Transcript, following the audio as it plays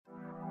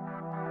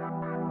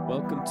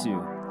Welcome to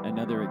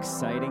another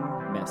exciting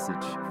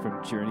message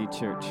from Journey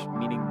Church,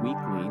 meeting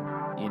weekly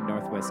in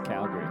Northwest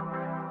Calgary.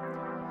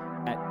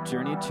 At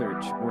Journey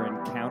Church, we're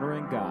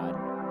encountering God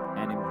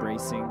and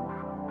embracing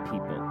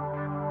people.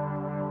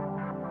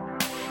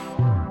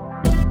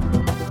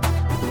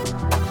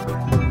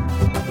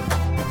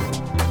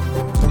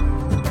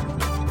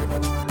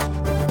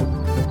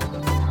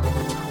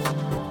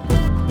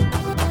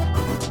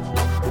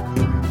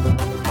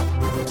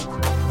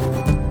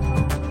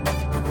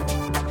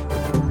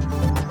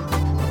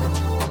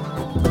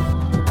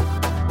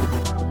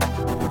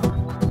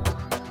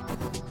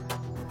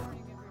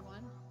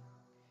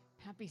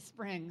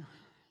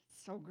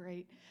 So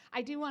great.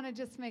 I do want to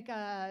just make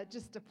a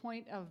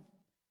point of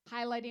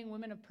highlighting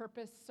women of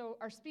purpose. So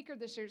our speaker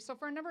this year, so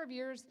for a number of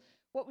years,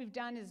 what we've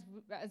done is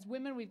as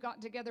women, we've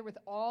gotten together with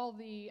all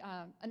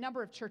a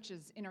number of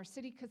churches in our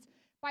city, because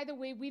by the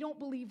way, we don't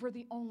believe we're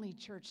the only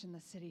church in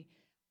the city.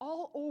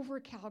 All over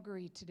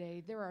Calgary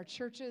today, there are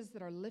churches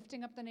that are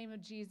lifting up the name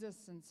of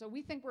Jesus, and so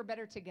we think we're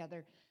better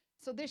together.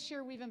 So this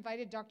year, we've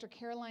invited Dr.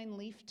 Caroline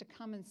Leaf to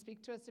come and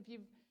speak to us. If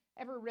you've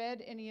ever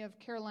read any of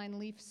Caroline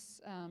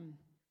Leaf's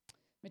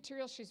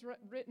material, she's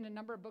written a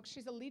number of books.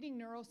 She's a leading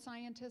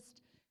neuroscientist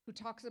who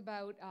talks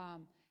about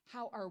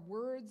how our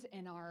words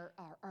and our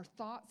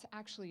thoughts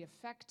actually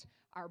affect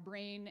our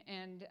brain,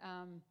 and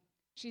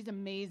she's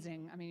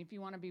amazing. I mean, if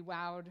you want to be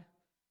wowed,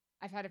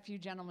 I've had a few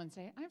gentlemen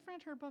say, I've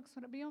read her books.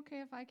 Would it be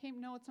okay if I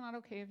came? No, it's not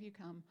okay if you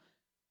come.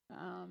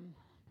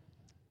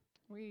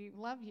 We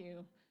love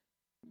you,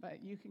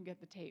 but you can get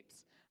the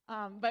tapes.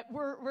 But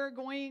we're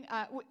going,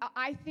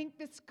 I think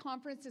this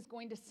conference is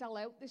going to sell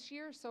out this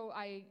year, so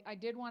I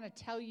did want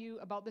to tell you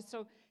about this.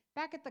 So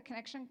back at the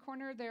connection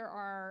corner, there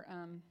are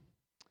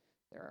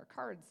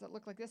cards that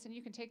look like this, and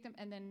you can take them,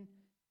 and then,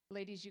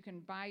 ladies, you can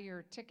buy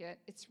your ticket.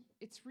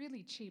 It's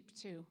really cheap,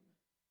 too,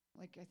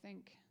 like I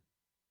think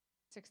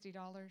 $60,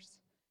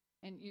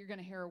 and you're going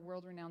to hear a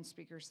world-renowned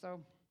speaker, so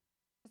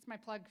that's my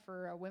plug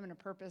for Women of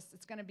Purpose.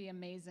 It's going to be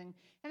amazing.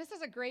 And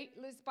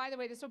by the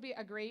way, this will be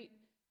a great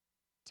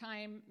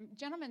time.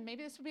 Gentlemen,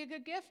 maybe this would be a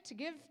good gift to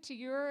give to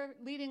your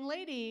leading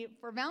lady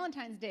for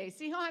Valentine's Day.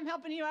 See how I'm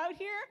helping you out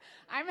here?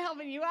 I'm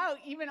helping you out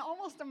even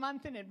almost a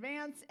month in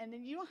advance, and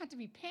then you don't have to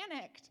be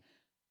panicked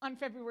on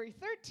February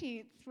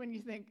 13th when you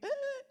think,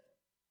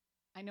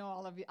 I know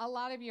a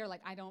lot of you are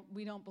like,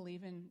 we don't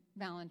believe in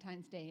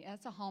Valentine's Day.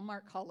 That's a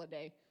Hallmark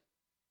holiday.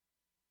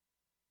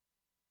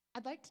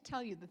 I'd like to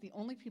tell you that the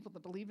only people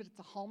that believe it's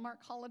a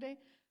Hallmark holiday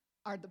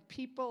are the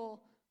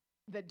people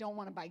that don't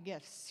want to buy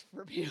gifts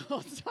for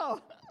people.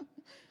 So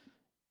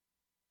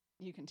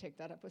you can take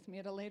that up with me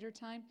at a later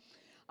time.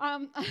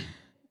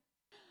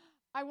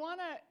 I want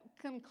to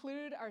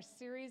conclude our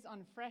series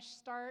on Fresh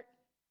Start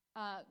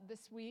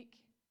this week.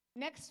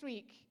 Next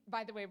week,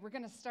 by the way, we're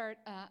going to start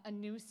a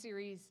new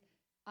series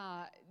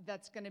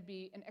that's going to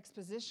be an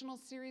expositional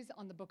series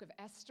on the book of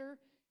Esther.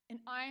 And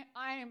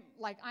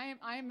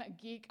I'm a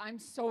geek. I'm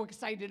so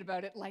excited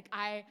about it. Like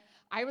I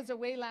was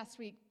away last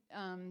week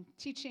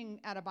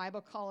teaching at a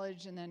Bible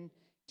college and then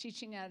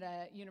teaching at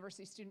a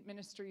university student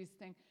ministries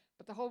thing.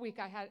 But the whole week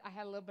I had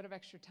a little bit of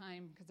extra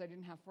time because I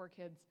didn't have 4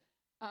 kids.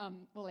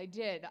 Well, I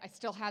did. I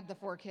still had the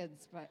 4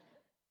 kids, but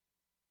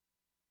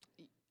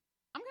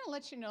I'm going to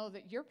let you know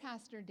that your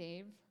pastor,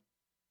 Dave,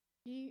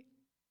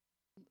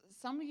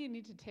 some of you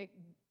need to take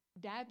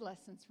dad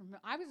lessons from him.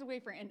 I was away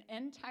for an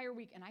entire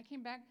week, and I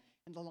came back,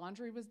 and the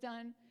laundry was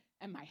done,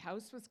 and my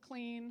house was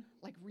clean,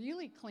 like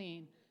really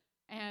clean.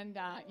 And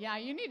yeah,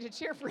 you need to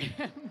cheer for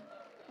him.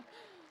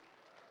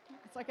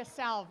 It's like a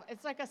salve.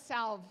 It's like a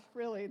salve,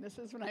 really. This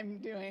is what I'm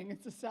doing.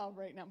 It's a salve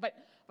right now. But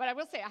I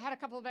will say, I had a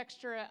couple of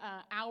extra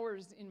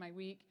hours in my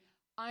week.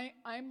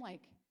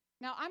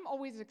 Now I'm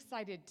always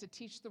excited to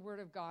teach the Word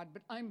of God,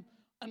 but I'm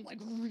like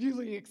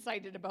really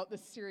excited about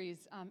this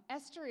series.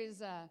 Esther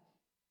is a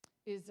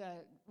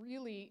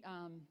really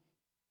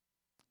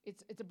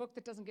it's a book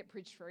that doesn't get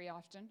preached very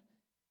often.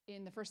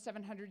 In the first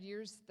 700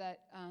 years that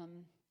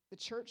the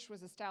church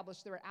was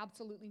established, there were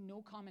absolutely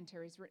no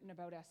commentaries written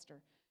about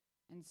Esther.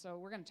 And so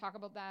we're going to talk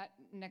about that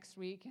next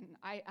week. And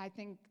I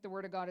think the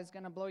Word of God is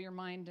going to blow your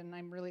mind, and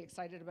I'm really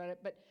excited about it.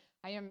 But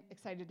I am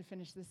excited to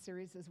finish this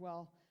series as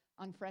well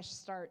on Fresh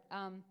Start.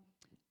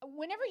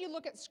 Whenever you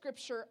look at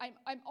Scripture,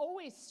 I'm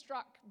always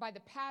struck by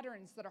the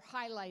patterns that are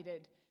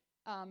highlighted.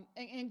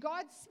 And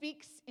God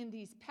speaks in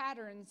these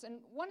patterns.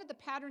 And one of the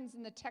patterns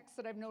in the text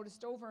that I've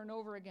noticed over and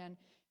over again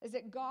is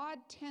that God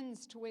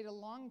tends to wait a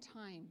long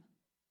time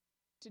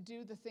to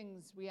do the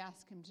things we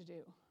ask him to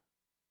do.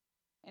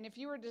 And if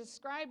you were to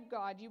describe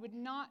God, you would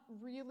not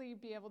really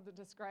be able to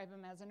describe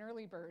him as an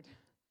early bird.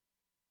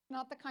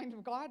 Not the kind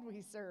of God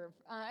we serve.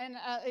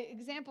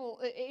 Example,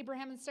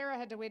 Abraham and Sarah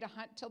had to wait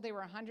till they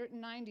were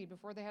 190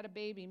 before they had a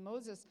baby.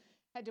 Moses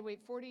had to wait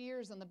 40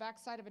 years on the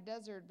backside of a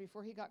desert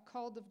before he got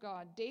called of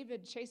God.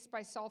 David chased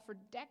by Saul for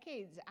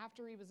decades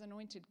after he was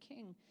anointed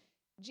king.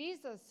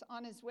 Jesus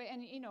on his way,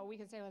 and we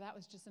could say, well, that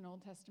was just an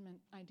Old Testament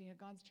idea.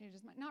 God's changed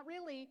his mind. Not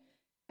really.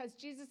 because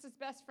Jesus'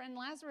 best friend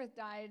Lazarus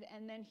died,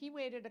 and then he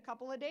waited a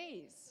couple of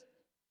days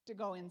to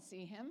go and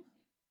see him.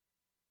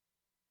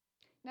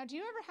 Now, do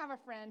you ever have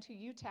a friend who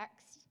you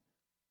text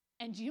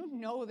and you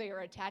know they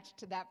are attached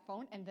to that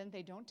phone and then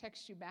they don't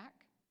text you back?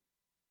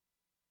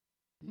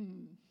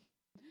 And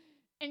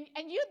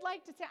you'd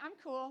like to say, I'm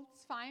cool,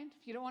 it's fine.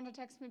 If you don't want to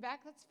text me back,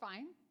 that's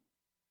fine.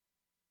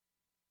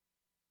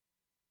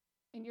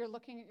 And you're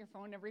looking at your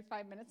phone every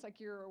 5 minutes like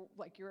you're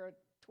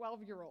a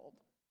 12-year-old.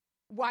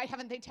 Why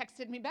haven't they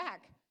texted me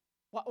back?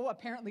 Well,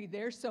 apparently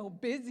they're so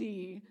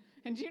busy.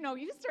 And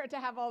you start to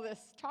have all this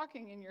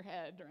talking in your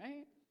head,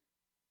 right?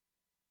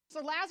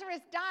 So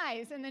Lazarus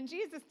dies, and then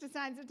Jesus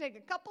decides to take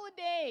a couple of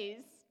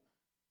days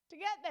to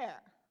get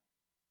there.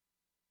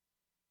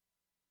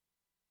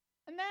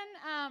 And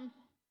then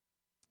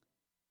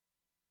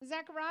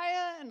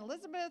Zechariah and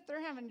Elizabeth,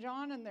 they're having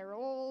John, and they're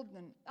old.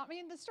 And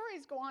the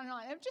stories go on and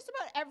on. And just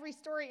about every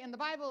story in the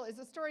Bible is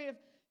a story of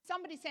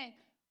somebody saying,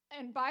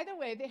 and by the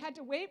way, they had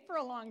to wait for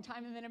a long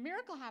time, and then a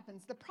miracle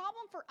happens. The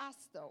problem for us,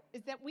 though,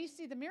 is that we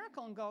see the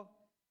miracle and go,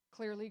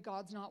 clearly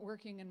God's not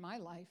working in my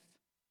life.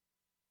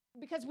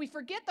 Because we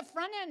forget the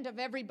front end of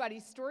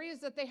everybody's story is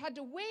that they had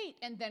to wait,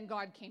 and then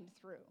God came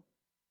through.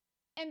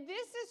 And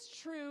this is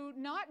true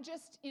not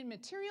just in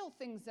material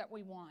things that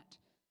we want,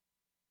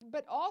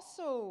 but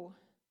also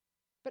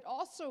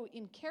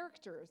in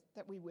character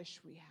that we wish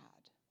we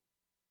had.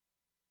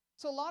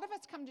 So a lot of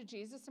us come to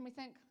Jesus and we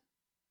think,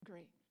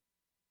 great,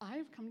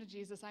 I've come to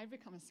Jesus, I've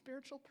become a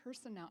spiritual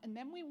person now. And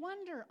then we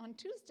wonder on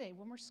Tuesday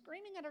when we're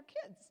screaming at our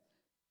kids,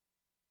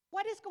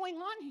 what is going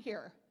on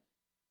here?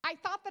 I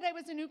thought that I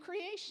was a new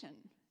creation.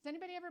 Has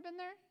anybody ever been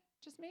there?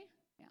 Just me?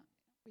 Yeah,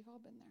 we've all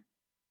been there.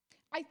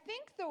 I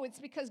think, though, it's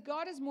because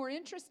God is more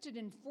interested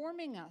in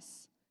forming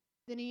us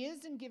than he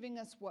is in giving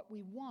us what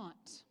we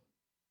want.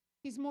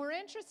 He's more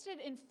interested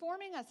in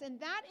forming us, and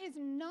that is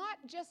not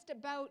just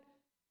about,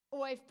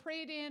 I've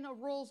prayed in a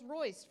Rolls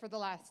Royce for the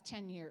last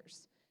 10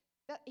 years.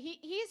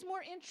 He's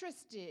more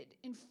interested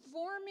in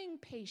forming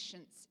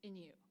patience in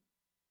you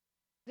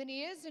than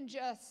he is in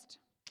just,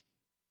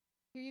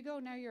 here you go,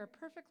 now you're a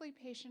perfectly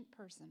patient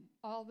person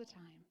all the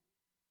time.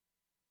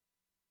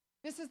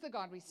 This is the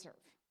God we serve.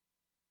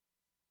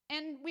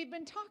 And we've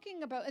been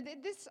talking about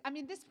this,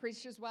 this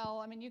preaches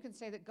well. You can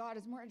say that God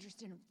is more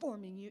interested in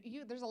forming you.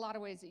 There's a lot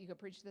of ways that you could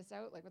preach this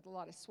out, like with a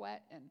lot of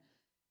sweat, and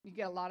you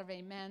get a lot of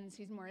amens.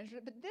 He's more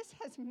interested. But this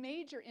has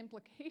major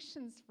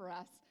implications for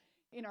us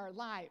in our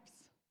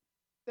lives.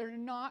 They're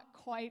not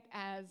quite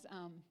as,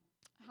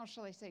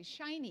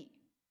 shiny.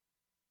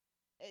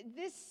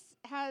 This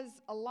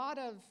has a lot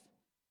of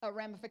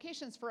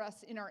ramifications for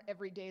us in our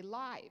everyday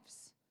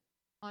lives.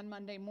 On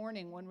Monday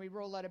morning when we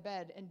roll out of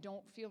bed and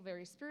don't feel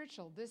very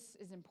spiritual, this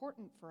is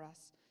important for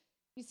us.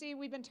 You see,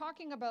 we've been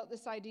talking about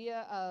this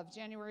idea of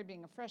January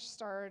being a fresh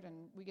start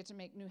and we get to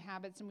make new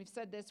habits. And we've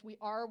said this, we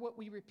are what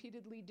we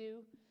repeatedly do,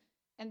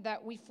 and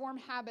that we form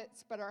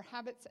habits, but our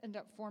habits end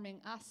up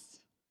forming us.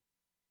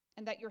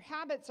 And that your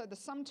habits are the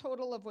sum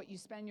total of what you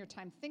spend your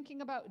time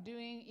thinking about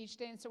doing each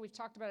day. And so we've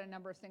talked about a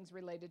number of things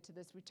related to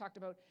this. We've talked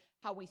about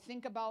how we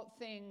think about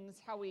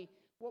things,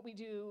 what we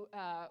do,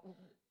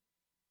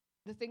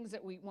 the things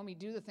that when we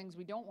do the things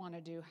we don't want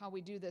to do, how we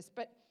do this.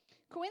 But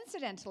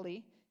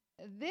coincidentally,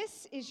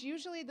 this is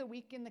usually the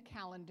week in the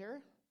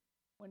calendar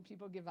when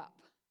people give up.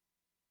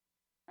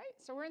 Right?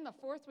 So we're in the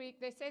fourth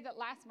week. They say that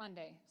last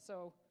Monday,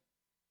 so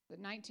the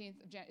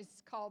 19th of January,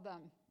 it's called,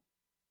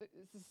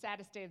 it's the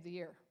saddest day of the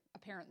year,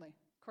 apparently,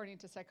 according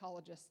to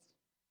psychologists.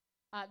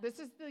 This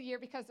is the year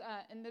because,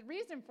 and the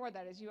reason for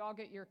that is you all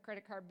get your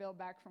credit card bill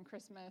back from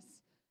Christmas.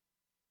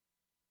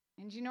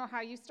 And you know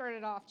how you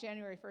started off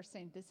January 1st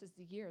saying, this is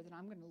the year that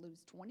I'm going to lose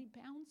 20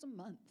 pounds a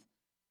month.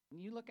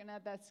 And you looking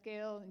at that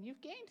scale and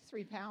you've gained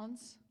 3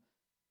 pounds.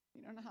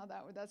 You don't know how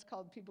that's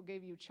called people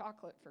gave you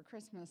chocolate for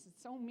Christmas.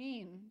 It's so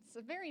mean. It's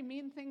a very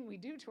mean thing we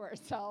do to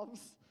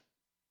ourselves.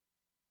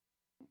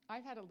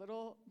 I've had a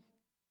little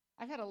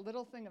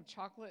thing of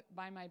chocolate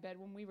by my bed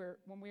when we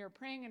were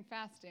praying and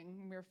fasting.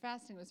 When we were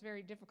fasting, it was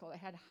very difficult. I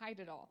had to hide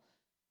it all.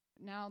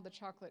 Now the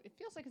chocolate, it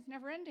feels like it's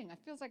never ending. It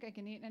feels like I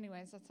can eat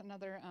anyways. That's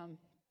another...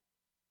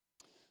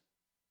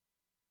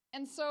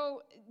 And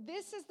so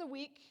this is the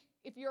week,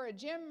 if you're a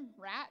gym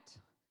rat,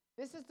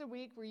 this is the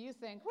week where you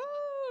think,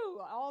 woo,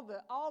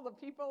 all the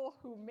people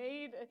who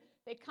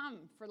they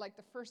come for like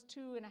the first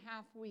 2.5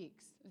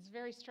 weeks. It's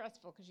very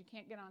stressful because you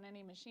can't get on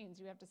any machines.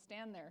 You have to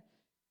stand there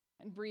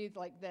and breathe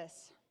like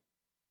this.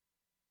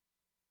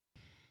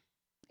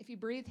 If you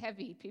breathe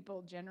heavy,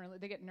 people generally,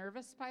 they get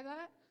nervous by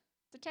that.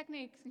 It's a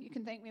technique. You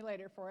can thank me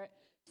later for it.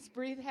 Just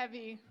breathe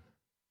heavy.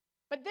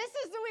 But this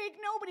is the week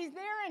nobody's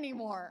there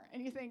anymore.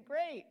 And you think,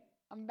 great.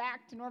 I'm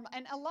back to normal.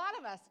 And a lot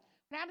of us,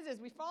 what happens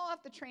is we fall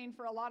off the train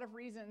for a lot of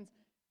reasons.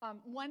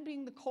 One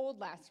being the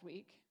cold last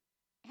week.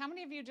 How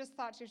many of you just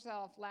thought to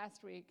yourself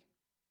last week,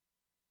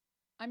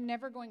 I'm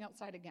never going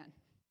outside again.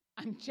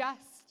 I'm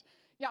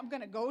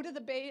going to go to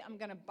the bay. I'm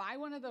going to buy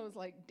one of those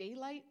like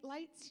daylight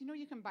lights.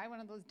 You can buy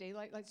one of those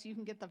daylight lights so you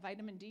can get the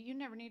vitamin D. You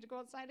never need to go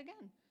outside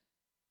again.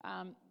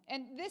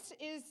 And this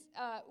is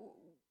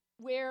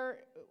where,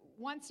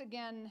 once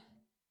again,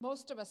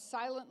 most of us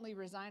silently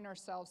resign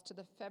ourselves to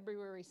the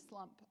February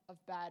slump of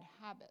bad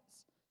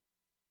habits.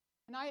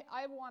 And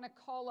I want to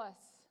call us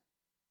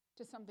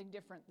to something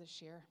different this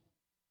year.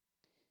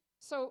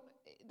 So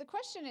the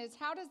question is,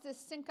 how does this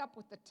sync up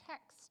with the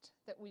text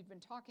that we've been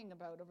talking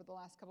about over the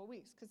last couple of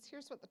weeks? Because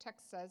here's what the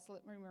text says.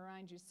 Let me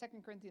remind you,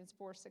 2 Corinthians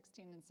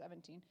 4:16 and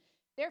 17.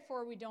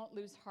 Therefore, we don't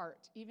lose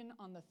heart, even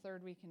on the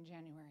third week in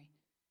January.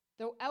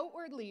 Though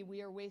outwardly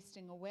we are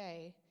wasting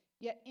away,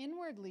 yet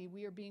inwardly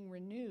we are being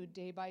renewed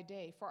day by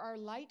day. For our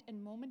light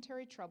and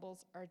momentary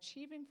troubles are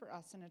achieving for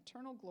us an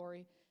eternal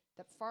glory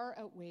that far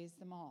outweighs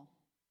them all.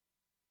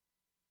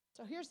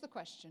 So here's the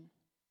question.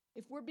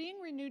 If we're being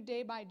renewed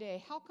day by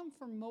day, how come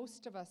for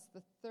most of us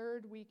the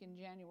third week in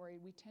January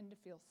we tend to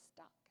feel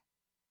stuck?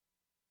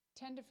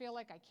 Tend to feel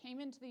like I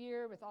came into the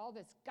year with all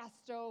this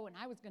gusto and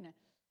I was going to,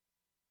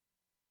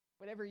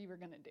 whatever you were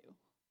going to do.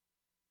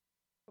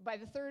 But by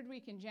the third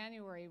week in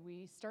January,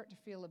 we start to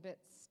feel a bit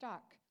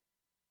stuck.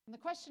 And the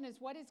question is,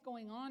 what is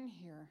going on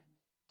here?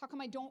 How come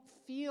I don't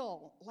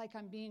feel like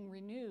I'm being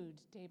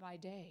renewed day by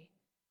day?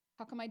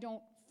 How come I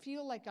don't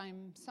feel like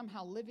I'm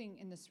somehow living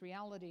in this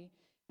reality?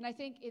 And I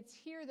think it's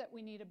here that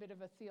we need a bit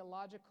of a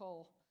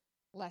theological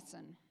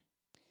lesson.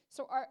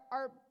 So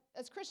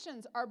as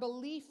Christians, our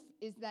belief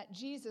is that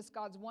Jesus,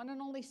 God's one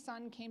and only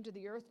Son, came to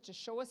the earth to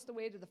show us the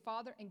way to the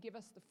Father and give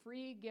us the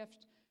free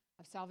gift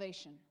of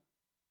salvation.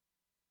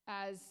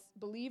 As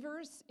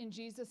believers in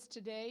Jesus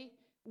today,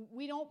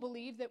 we don't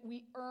believe that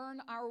we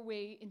earn our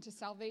way into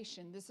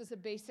salvation. This is a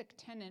basic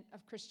tenet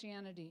of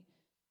Christianity.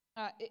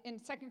 In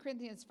 2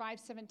 Corinthians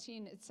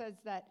 5:17, it says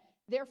that,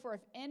 therefore,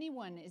 if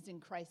anyone is in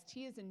Christ,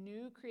 he is a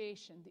new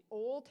creation. The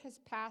old has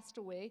passed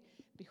away.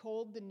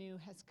 Behold, the new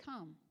has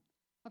come.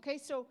 Okay,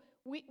 so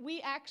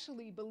we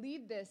actually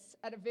believe this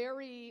at a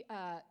very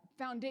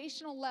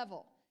foundational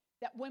level,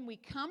 that when we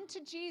come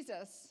to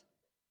Jesus,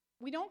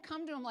 we don't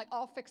come to him like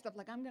all fixed up,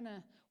 like I'm going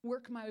to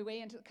work my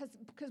way into,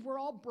 because we're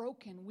all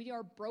broken. We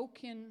are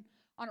broken.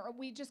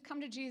 We just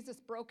come to Jesus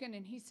broken,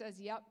 and he says,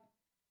 yep,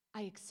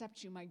 I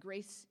accept you. My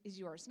grace is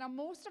yours. Now,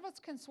 most of us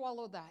can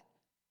swallow that.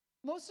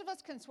 Most of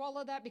us can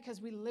swallow that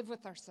because we live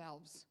with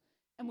ourselves.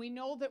 And we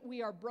know that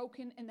we are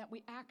broken and that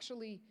we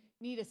actually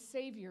need a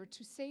Savior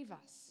to save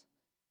us.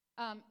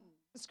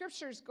 The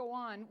scriptures go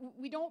on.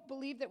 We don't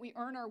believe that we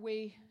earn our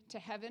way to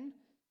heaven.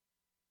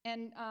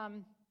 And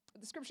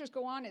the scriptures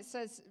go on. It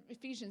says,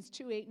 Ephesians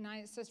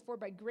 2:8-9, it says, for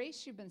by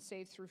grace you've been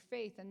saved through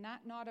faith, and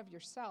that not of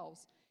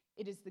yourselves.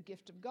 It is the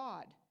gift of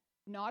God,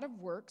 not of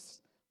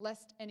works,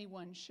 lest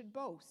anyone should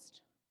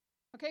boast.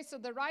 Okay, so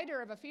the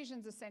writer of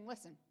Ephesians is saying,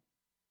 listen,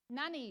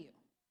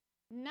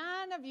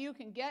 none of you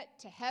can get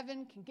to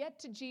heaven, can get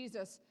to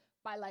Jesus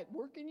by like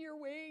working your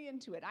way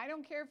into it. I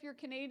don't care if you're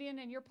Canadian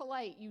and you're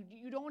polite.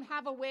 You don't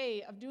have a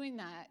way of doing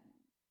that.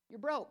 You're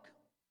broke.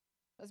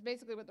 That's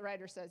basically what the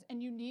writer says.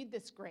 And you need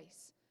this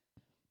grace.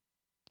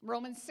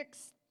 Romans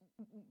 6,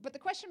 but the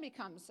question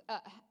becomes,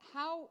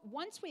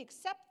 once we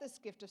accept this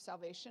gift of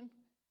salvation,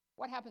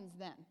 what happens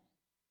then?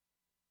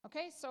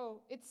 Okay,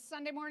 so it's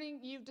Sunday morning.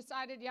 You've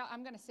decided, yeah,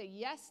 I'm going to say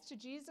yes to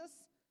Jesus.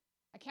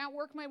 I can't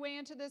work my way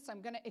into this.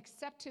 I'm going to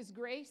accept his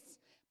grace.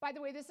 By the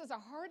way, this is a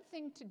hard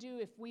thing to do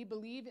if we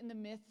believe in the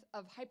myth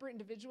of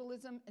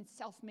hyper-individualism and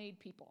self-made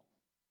people.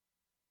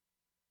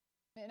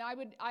 And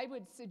I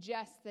would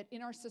suggest that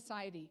in our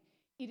society,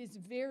 it is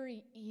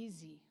very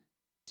easy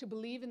to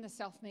believe in the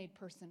self-made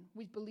person.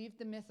 We've believed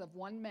the myth of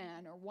one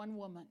man or one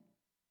woman.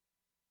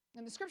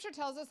 And the scripture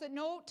tells us that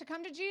no, to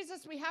come to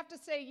Jesus, we have to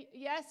say,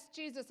 yes,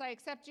 Jesus, I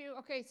accept you.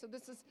 Okay, so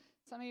this is,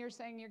 some of you are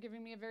saying you're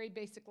giving me a very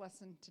basic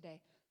lesson today.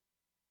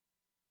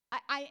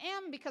 I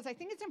am, because I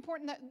think it's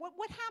important that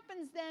what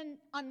happens then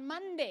on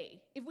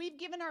Monday? If we've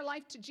given our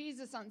life to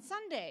Jesus on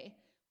Sunday,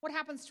 what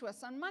happens to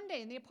us on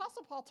Monday? And the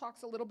Apostle Paul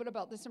talks a little bit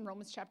about this in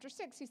Romans chapter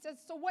 6. He says,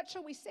 so what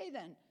shall we say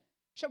then?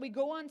 Shall we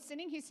go on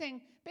sinning? He's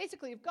saying,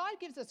 basically, if God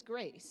gives us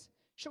grace,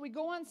 shall we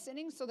go on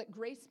sinning so that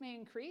grace may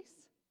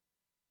increase?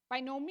 By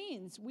no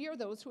means. We are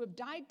those who have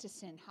died to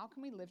sin. How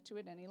can we live to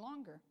it any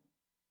longer?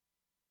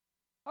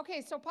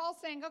 Okay, so Paul's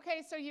saying,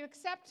 okay, so you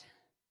accept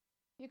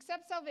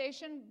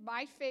salvation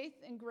by faith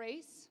and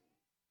grace,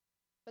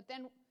 but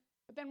then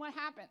what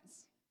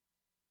happens?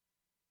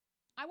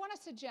 I want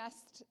to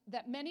suggest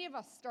that many of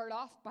us start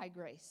off by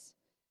grace,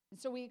 and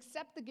so we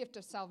accept the gift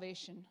of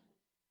salvation,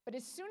 but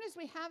as soon as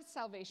we have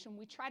salvation,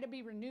 we try to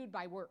be renewed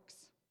by works.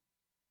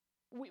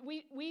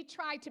 We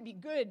try to be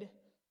good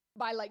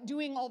by like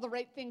doing all the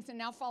right things and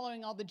now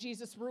following all the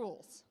Jesus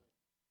rules.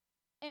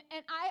 And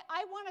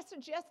I want to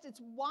suggest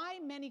it's why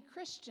many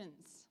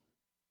Christians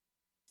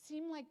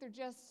seem like they're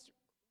just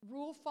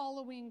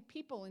rule-following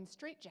people in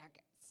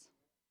straitjackets.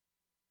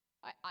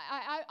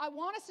 I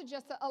want to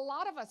suggest that a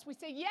lot of us, we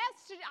say,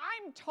 yes,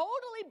 I'm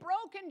totally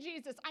broken,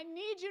 Jesus. I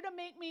need you to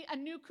make me a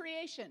new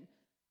creation.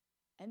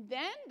 And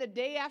then the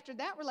day after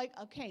that, we're like,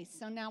 okay,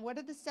 so now what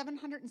are the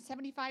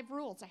 775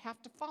 rules I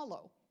have to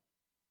follow?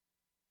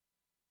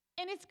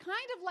 And it's kind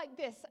of like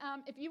this.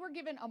 If you were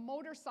given a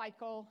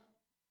motorcycle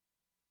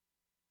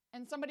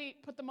and somebody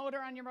put the motor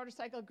on your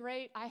motorcycle,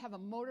 great, I have a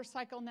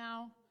motorcycle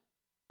now.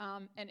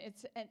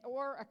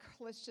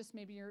 Let's just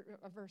maybe you're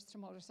averse to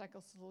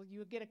motorcycles, so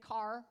you get a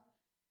car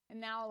And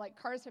now, like,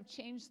 cars have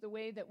changed the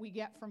way that we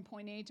get from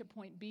point A to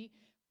point B.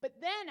 But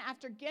then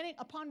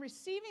upon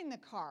receiving the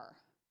car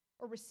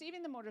or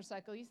receiving the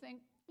motorcycle, you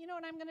think, you know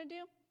what I'm going to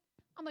do?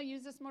 I'm going to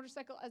use this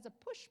motorcycle as a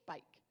push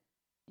bike.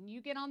 And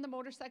you get on the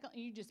motorcycle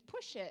and you just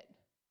push it.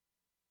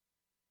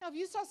 Now, if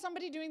you saw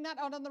somebody doing that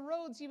out on the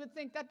roads, you would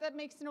think that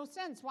makes no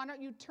sense. Why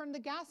don't you turn the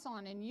gas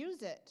on and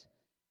use it?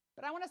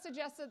 But I want to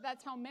suggest that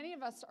that's how many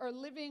of us are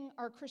living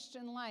our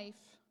Christian life.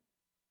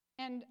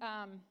 And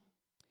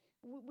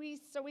we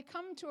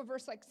come to a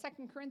verse like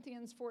 2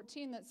 Corinthians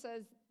 14 that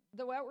says,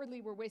 though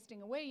outwardly we're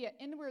wasting away, yet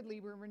inwardly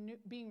we're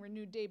being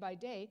renewed day by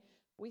day.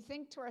 We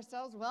think to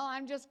ourselves, well,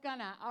 I'm just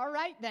gonna, all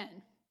right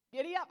then,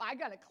 giddy up. I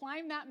got to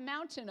climb that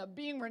mountain of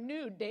being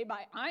renewed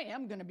I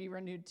am going to be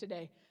renewed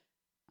today.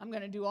 I'm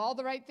going to do all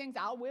the right things.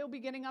 I will be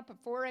getting up at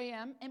 4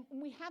 a.m. And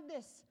we have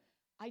this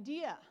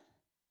idea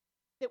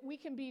that we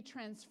can be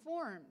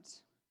transformed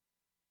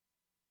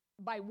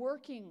by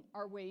working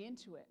our way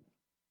into it.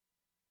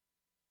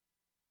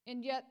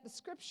 And yet the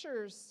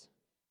scriptures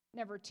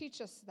never teach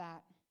us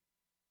that.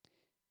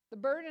 The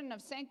burden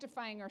of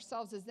sanctifying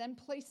ourselves is then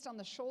placed on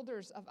the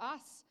shoulders of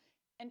us,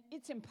 and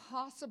it's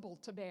impossible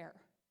to bear.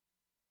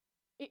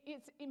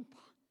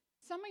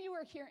 Some of you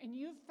are here and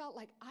you've felt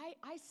like,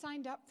 I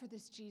signed up for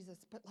this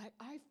Jesus, but like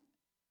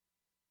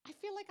I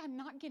feel like I'm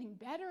not getting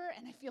better,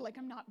 and I feel like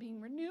I'm not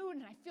being renewed,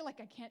 and I feel like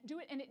I can't do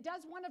it. And it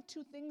does one of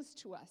two things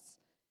to us.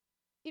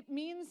 It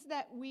means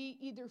that we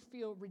either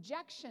feel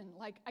rejection,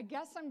 like, I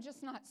guess I'm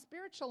just not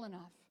spiritual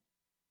enough.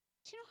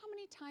 Do you know how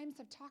many times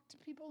I've talked to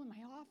people in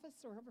my office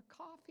or over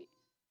coffee,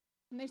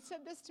 and they've said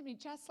this to me,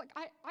 Jess, like,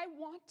 I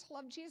want to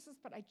love Jesus,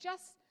 but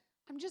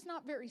I'm just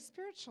not very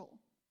spiritual.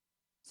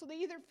 So they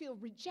either feel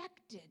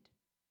rejected,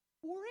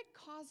 or it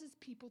causes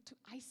people to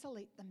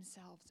isolate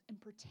themselves and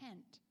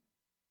pretend.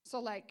 So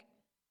like,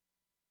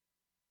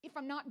 if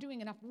I'm not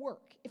doing enough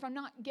work, if I'm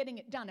not getting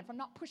it done, if I'm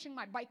not pushing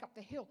my bike up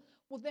the hill,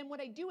 well, then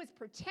what I do is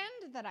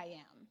pretend that I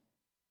am.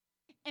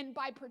 And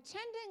by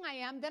pretending I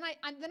am, then I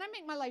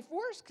make my life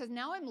worse, because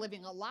now I'm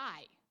living a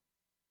lie,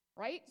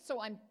 right?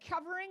 So I'm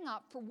covering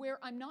up for where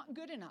I'm not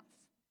good enough.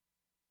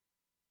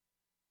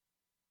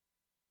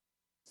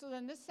 So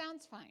then this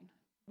sounds fine.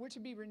 We're to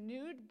be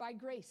renewed by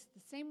grace,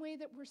 the same way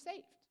that we're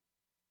saved.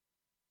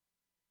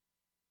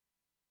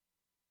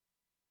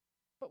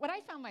 But what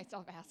I found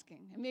myself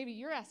asking, and maybe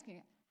you're asking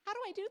it, how do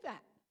I do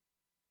that?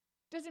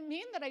 Does it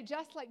mean that I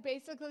just like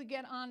basically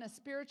get on a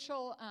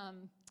spiritual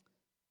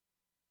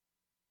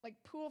like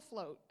pool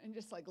float and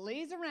just like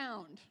laze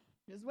around?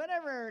 Just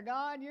whatever,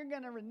 God, you're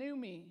going to renew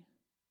me.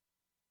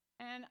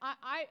 And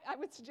I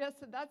would suggest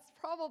that that's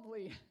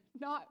probably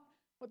not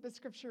what the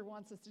scripture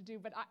wants us to do,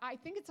 but I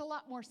think it's a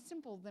lot more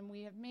simple than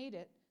we have made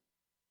it.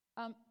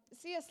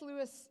 C.S.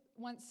 Lewis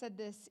once said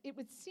this: it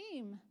would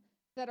seem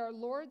that our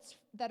Lord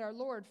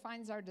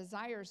finds our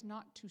desires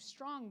not too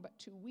strong but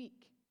too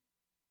weak.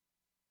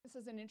 This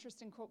is an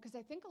interesting quote, because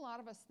I think a lot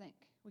of us think,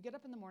 we get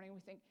up in the morning and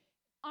we think,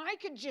 I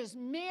could just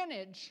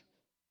manage,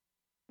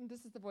 and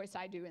this is the voice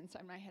I do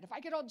inside my head, if I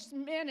could just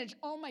manage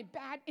all my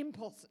bad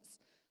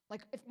impulses,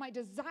 like if my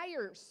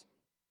desires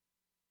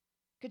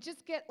could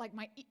just get like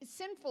my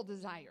sinful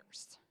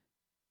desires,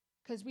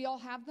 because we all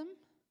have them.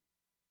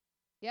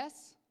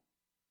 Yes?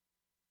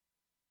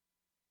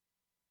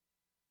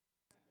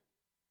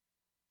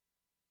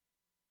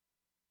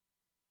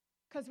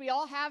 Because we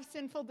all have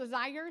sinful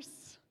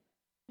desires.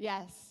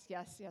 Yes.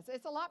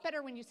 It's a lot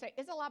better when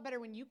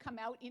you come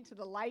out into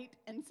the light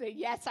and say,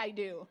 yes, I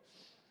do.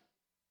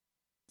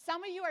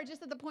 Some of you are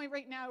just at the point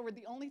right now where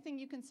the only thing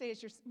you can say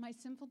is my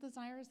sinful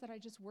desires that I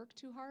just work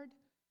too hard.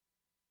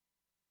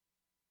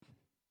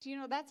 Do you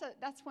know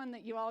that's one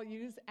that you all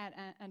use at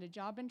a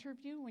job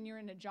interview? When you're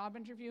in a job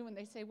interview and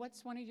they say,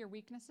 what's one of your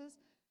weaknesses?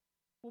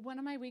 Well, one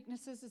of my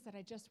weaknesses is that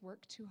I just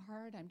work too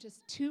hard. I'm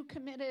just too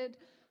committed.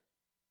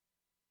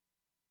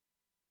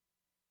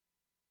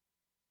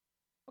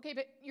 Okay,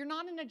 but you're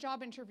not in a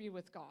job interview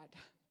with God.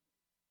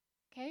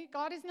 Okay?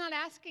 God is not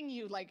asking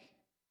you, like,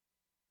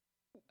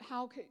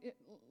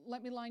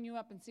 let me line you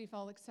up and see if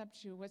I'll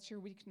accept you. What's your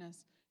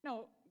weakness?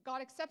 No,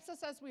 God accepts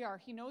us as we are.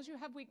 He knows you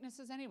have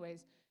weaknesses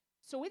anyways.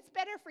 So it's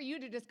better for you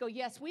to just go,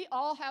 yes, we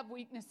all have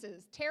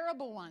weaknesses,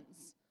 terrible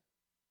ones.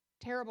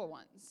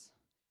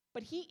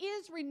 But he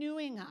is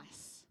renewing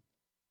us.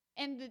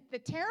 And the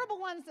terrible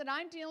ones that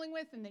I'm dealing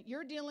with and that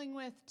you're dealing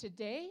with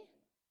today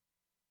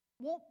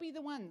won't be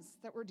the ones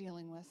that we're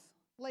dealing with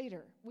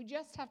later. We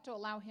just have to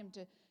allow him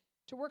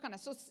to work on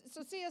us.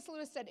 So C.S.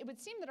 Lewis said, it would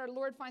seem that our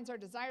Lord finds our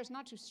desires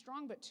not too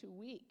strong but too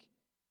weak.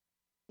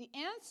 The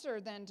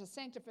answer then to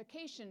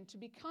sanctification, to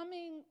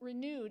becoming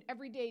renewed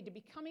every day, to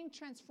becoming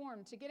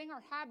transformed, to getting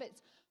our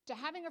habits, to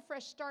having a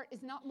fresh start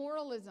is not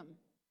moralism.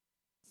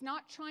 It's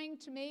not trying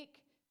to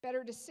make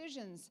better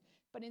decisions,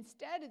 but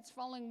instead it's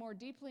falling more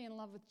deeply in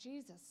love with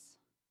Jesus.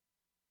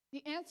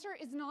 The answer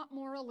is not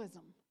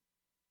moralism.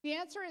 The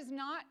answer is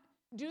not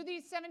do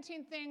these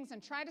 17 things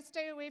and try to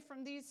stay away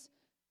from these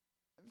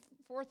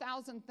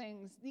 4,000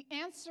 things. The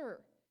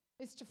answer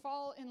is to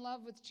fall in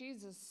love with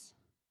Jesus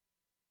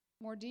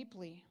more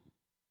deeply.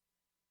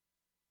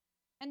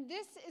 And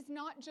this is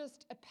not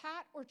just a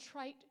pat or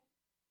trite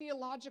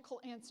theological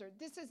answer.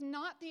 This is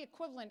not the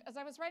equivalent. As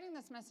I was writing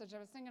this message, I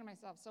was thinking to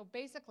myself, so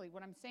basically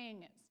what I'm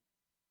saying is,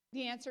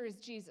 the answer is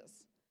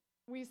Jesus.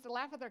 We used to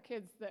laugh with our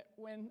kids that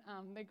when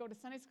they go to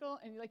Sunday school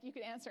and you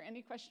could answer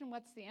any question,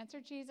 what's the answer?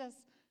 Jesus,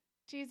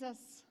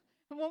 Jesus.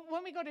 And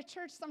when we go to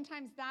church,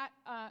 sometimes that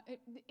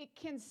it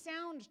can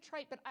sound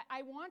trite, but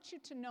I want you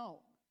to know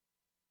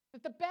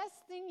that the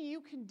best thing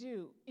you can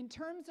do in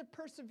terms of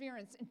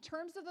perseverance, in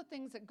terms of the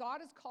things that God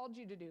has called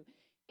you to do,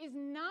 is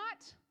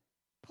not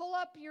pull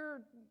up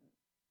your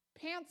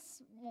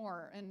pants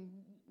more and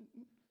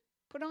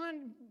put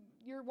on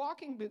your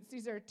walking boots.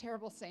 These are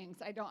terrible sayings.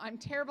 I'm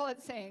terrible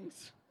at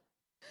sayings.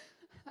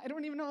 I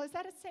don't even know, is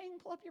that a saying,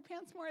 pull up your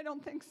pants more? I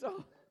don't think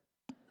so.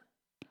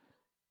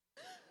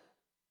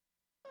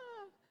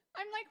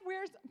 I'm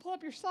like, pull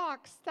up your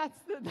socks. That's.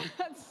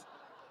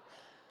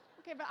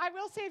 Okay, but I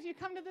will say if you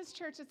come to this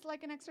church, it's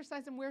like an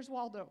exercise in Where's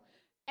Waldo.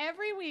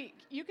 Every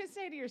week, you can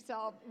say to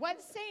yourself,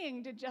 what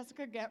saying did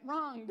Jessica get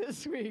wrong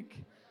this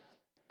week?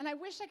 And I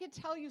wish I could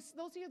tell you,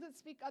 those of you that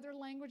speak other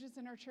languages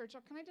in our church,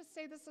 can I just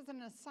say this as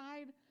an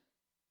aside?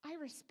 I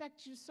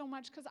respect you so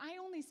much because I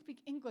only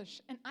speak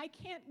English and I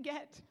can't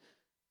get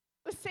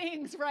the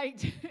sayings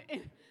right.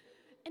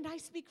 And I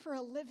speak for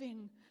a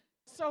living.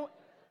 So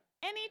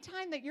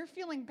anytime that you're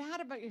feeling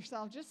bad about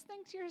yourself, just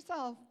think to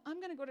yourself,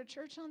 I'm going to go to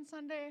church on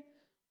Sunday.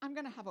 I'm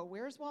going to have a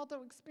Where's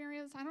Waldo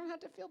experience. I don't have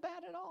to feel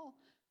bad at all.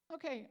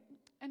 Okay,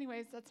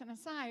 anyways, that's an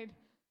aside.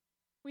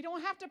 We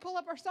don't have to pull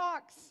up our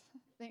socks.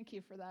 Thank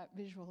you for that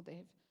visual,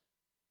 Dave.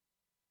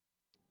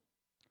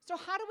 So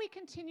how do we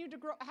continue to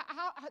grow?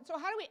 So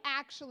how do we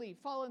actually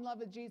fall in love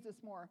with Jesus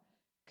more?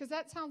 Because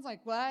that sounds like,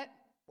 what?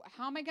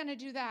 How am I going to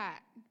do that?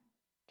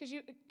 Because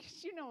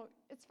you know,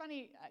 it's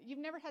funny. You've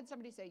never had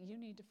somebody say, you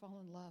need to fall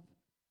in love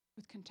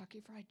with Kentucky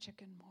Fried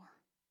Chicken more.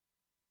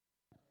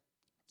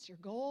 It's your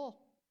goal.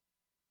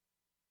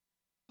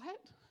 What?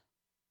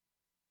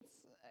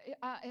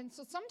 And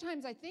so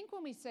sometimes I think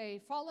when we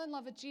say fall in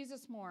love with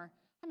Jesus more,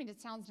 I mean,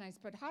 it sounds nice,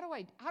 but how do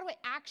I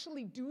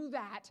actually do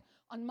that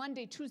on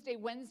Monday, Tuesday,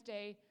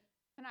 Wednesday?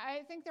 And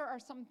I think there are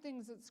some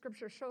things that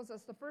Scripture shows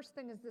us. The first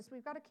thing is this: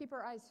 we've got to keep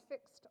our eyes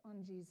fixed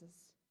on Jesus.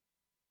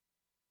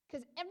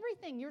 Because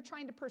everything you're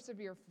trying to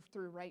persevere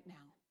through right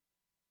now,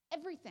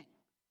 everything,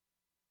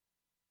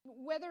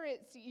 whether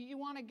it's you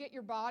want to get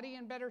your body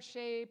in better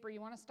shape, or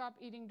you want to stop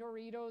eating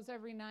Doritos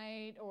every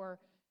night, or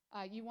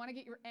you want to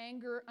get your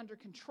anger under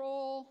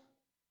control,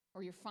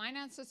 or your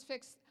finances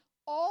fixed,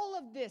 all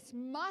of this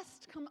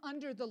must come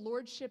under the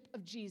lordship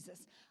of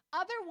Jesus.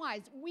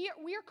 Otherwise, we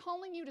are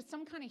calling you to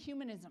some kind of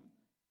humanism,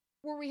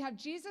 where we have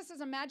Jesus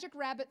as a magic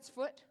rabbit's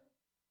foot,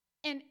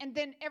 and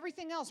then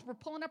everything else, we're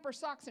pulling up our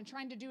socks and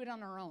trying to do it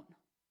on our own.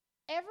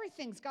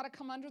 Everything's got to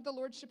come under the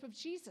lordship of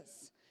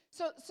Jesus.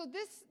 So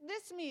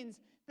this means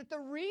that the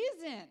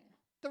reason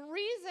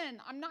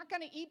I'm not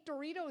going to eat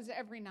Doritos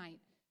every night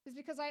is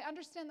because I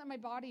understand that my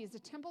body is a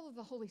temple of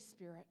the Holy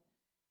Spirit.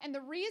 And the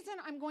reason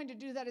I'm going to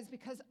do that is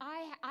because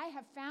I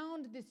have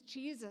found this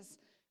Jesus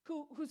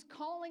who's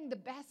calling the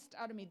best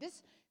out of me.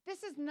 This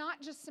is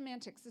not just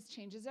semantics. This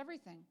changes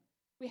everything.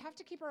 We have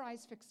to keep our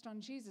eyes fixed on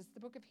Jesus. The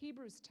book of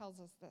Hebrews tells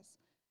us this.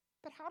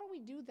 But how do we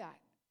do that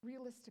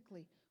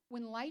realistically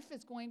when life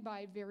is going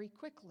by very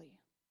quickly?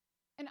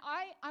 And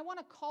I want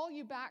to call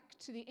you back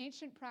to the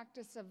ancient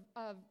practice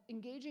of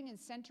engaging in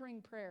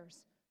centering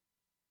prayers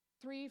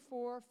 3,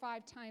 4,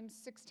 5 times,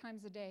 6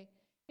 times a day.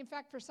 In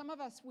fact, for some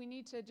of us, we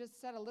need to just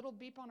set a little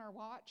beep on our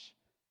watch.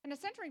 And a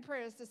centering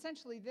prayer is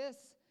essentially this,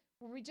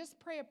 where we just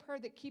pray a prayer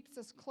that keeps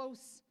us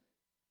close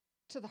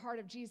to the heart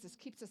of Jesus,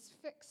 keeps us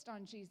fixed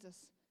on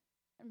Jesus.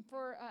 And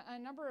for a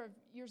number of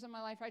years of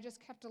my life, I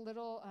just kept a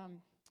little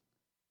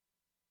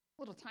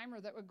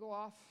timer that would go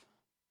off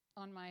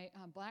on my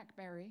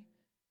BlackBerry.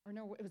 Or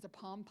no, it was a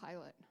Palm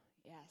Pilot.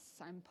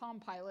 Yes, I'm Palm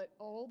Pilot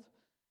old.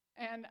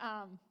 And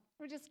it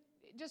would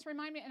just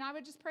remind me, and I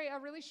would just pray a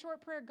really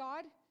short prayer.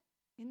 God,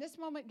 in this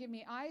moment, give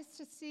me eyes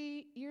to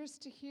see, ears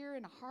to hear,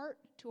 and a heart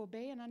to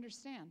obey and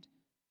understand.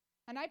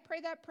 And I pray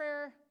that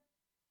prayer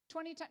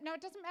 20 times. Now,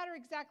 it doesn't matter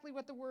exactly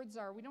what the words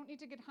are. We don't need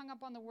to get hung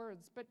up on the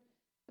words. But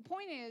the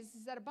point is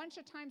that a bunch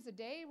of times a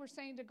day, we're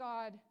saying to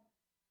God,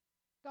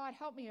 God,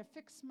 help me to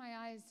fix my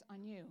eyes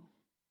on you.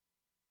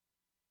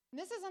 And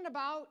this isn't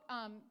about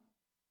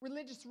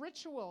religious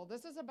ritual.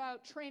 This is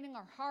about training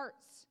our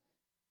hearts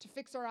to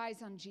fix our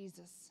eyes on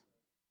Jesus.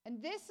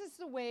 And this is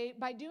the way,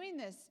 by doing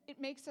this, it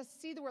makes us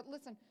see the world.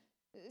 Listen,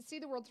 see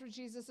the world through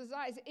Jesus'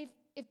 eyes.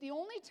 If the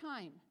only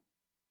time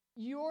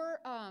you're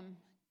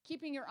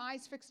keeping your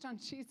eyes fixed on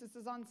Jesus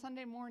is on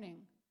Sunday morning,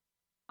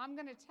 I'm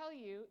going to tell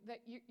you that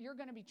you're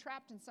going to be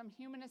trapped in some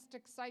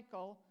humanistic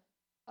cycle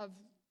of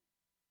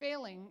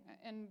failing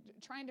and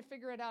trying to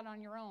figure it out on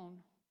your own.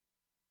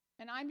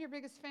 And I'm your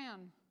biggest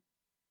fan,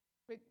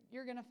 but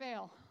you're going to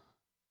fail.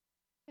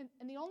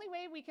 And the only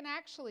way we can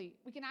actually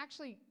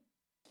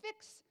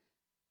fix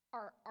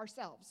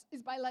ourselves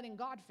is by letting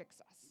God fix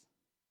us.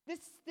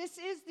 This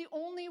is the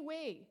only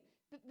way,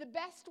 the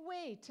best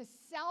way to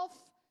self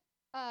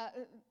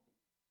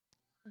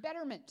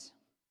betterment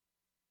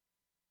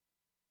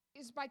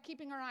is by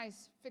keeping our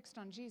eyes fixed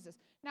on Jesus.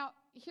 Now,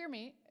 hear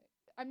me.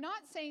 I'm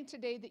not saying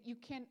today that you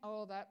can,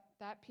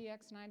 that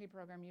PX90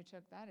 program you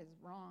took, that is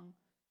wrong.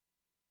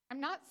 I'm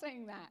not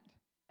saying that.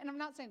 And I'm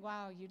not saying,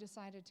 wow, you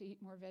decided to eat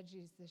more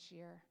veggies this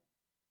year.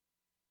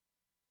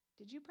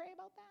 Did you pray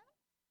about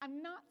that?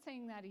 I'm not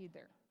saying that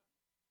either.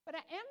 But I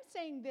am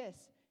saying this,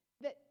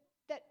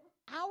 that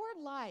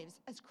our lives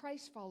as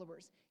Christ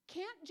followers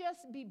can't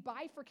just be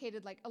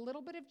bifurcated like a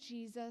little bit of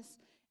Jesus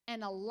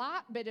and a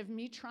lot bit of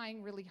me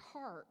trying really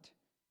hard.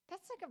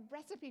 That's like a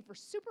recipe for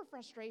super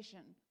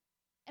frustration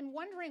and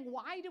wondering,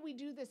 why do we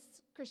do this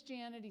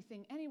Christianity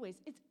thing anyways?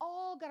 It's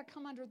all got to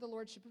come under the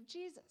lordship of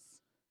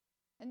Jesus.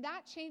 And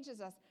that changes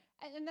us.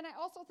 And then I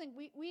also think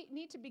we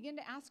need to begin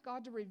to ask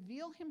God to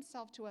reveal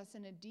himself to us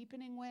in a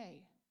deepening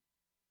way.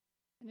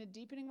 In a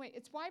deepening way.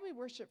 It's why we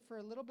worship for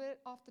a little bit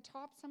off the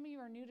top. Some of you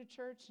are new to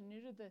church and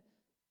new to the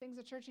things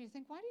of church, and you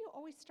think, why do you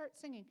always start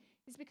singing?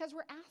 It's because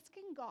we're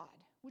asking God,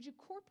 would you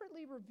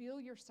corporately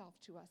reveal yourself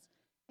to us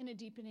in a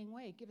deepening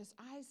way? Give us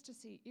eyes to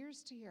see,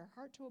 ears to hear,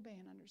 heart to obey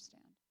and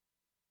understand.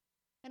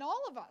 And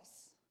all of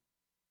us,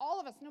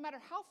 no matter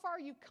how far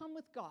you come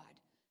with God,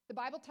 the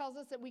Bible tells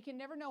us that we can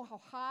never know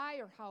how high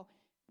or how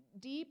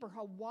deep or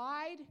how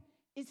wide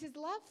is his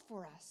love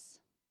for us.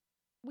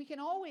 We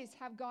can always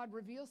have God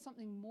reveal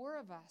something more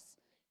of us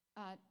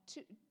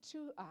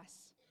to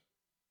us.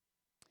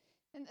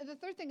 And the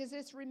third thing is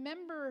this: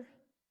 remember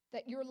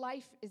that your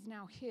life is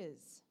now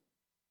his.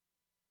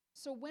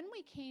 So when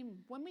we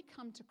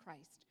come to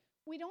Christ,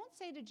 we don't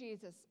say to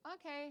Jesus,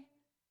 okay,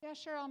 yeah,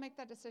 sure, I'll make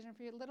that decision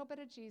for you. A little bit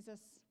of Jesus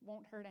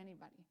won't hurt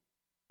anybody.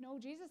 No,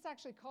 Jesus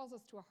actually calls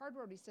us to a hard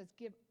road. He says,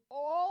 give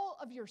all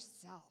of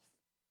yourself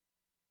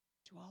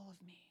to all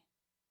of me.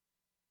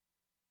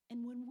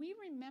 And when we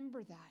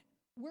remember that,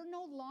 we're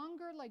no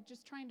longer like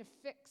just trying to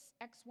fix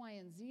X, Y,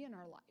 and Z in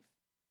our life.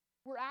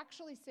 We're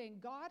actually saying,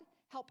 God,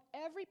 help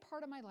every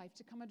part of my life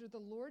to come under the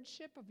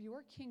lordship of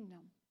your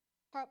kingdom.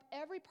 Help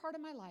every part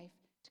of my life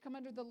to come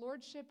under the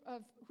lordship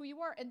of who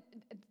you are. And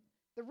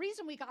the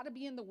reason we got to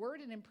be in the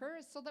Word and in prayer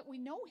is so that we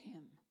know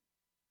him,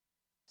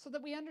 so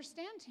that we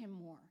understand him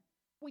more.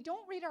 We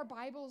don't read our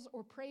Bibles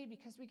or pray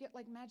because we get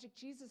like magic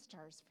Jesus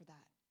stars for that.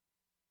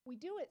 We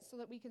do it so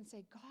that we can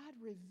say, God,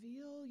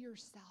 reveal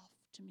yourself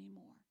to me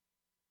more.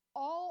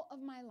 All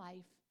of my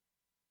life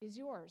is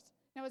yours.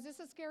 Now, is this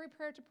a scary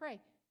prayer to pray?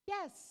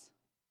 Yes.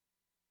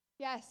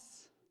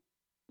 Yes.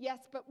 Yes,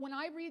 but when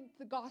I read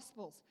the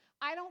Gospels,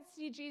 I don't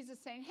see Jesus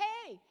saying,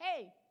 hey,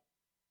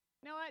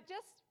 you know what,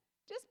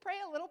 just pray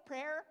a little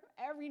prayer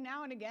every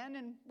now and again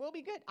and we'll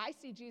be good. I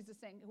see Jesus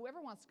saying,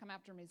 whoever wants to come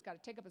after me has got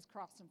to take up his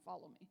cross and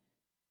follow me.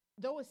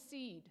 Though a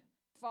seed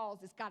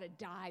falls, it's got to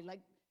die.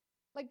 Like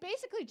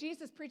basically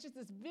Jesus preaches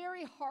this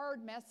very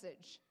hard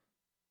message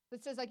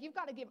that says, like, you've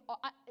got to give,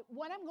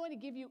 what I'm going to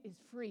give you is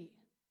free.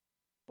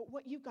 But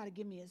what you've got to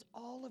give me is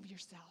all of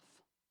yourself.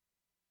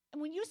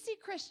 And when you see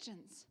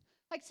Christians,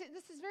 like, see,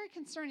 this is very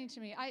concerning to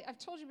me. I've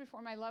told you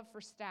before my love for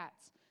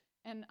stats.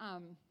 And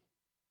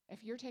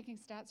if you're taking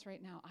stats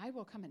right now, I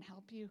will come and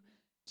help you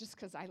just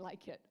because I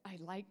like it. I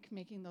like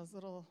making those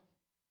little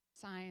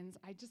signs.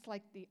 I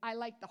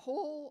like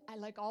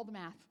all the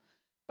math.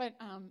 But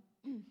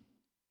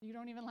you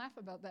don't even laugh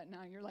about that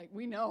now. You're like,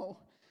 we know.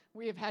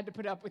 We have had to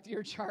put up with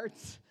your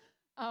charts.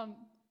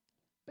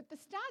 But the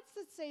stats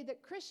that say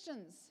that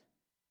Christians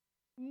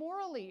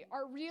morally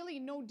are really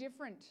no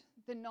different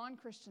than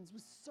non-Christians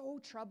was so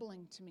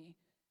troubling to me.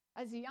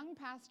 As a young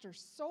pastor,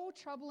 so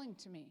troubling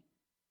to me.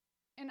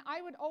 And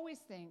I would always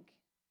think,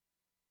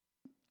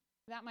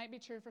 that might be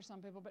true for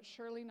some people, but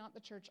surely not the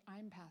church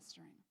I'm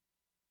pastoring.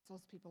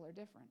 Those people are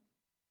different.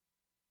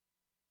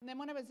 And then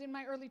when I was in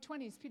my early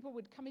 20s, people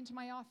would come into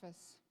my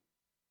office.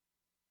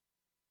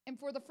 And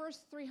for the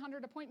first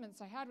 300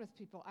 appointments I had with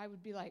people, I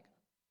would be like,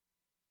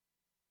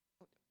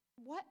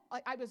 what?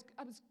 I was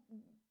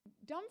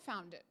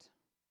dumbfounded.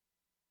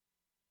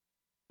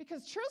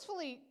 Because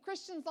truthfully,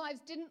 Christians' lives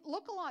didn't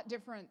look a lot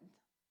different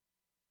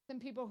than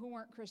people who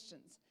weren't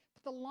Christians.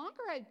 But the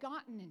longer I've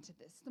gotten into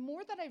this, the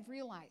more that I've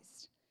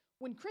realized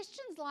when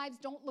Christians' lives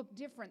don't look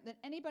different than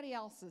anybody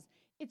else's,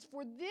 it's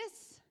for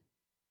this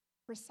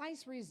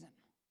precise reason.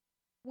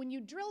 When you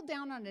drill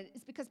down on it,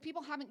 it's because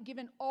people haven't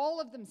given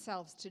all of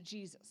themselves to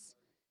Jesus.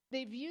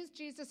 They've used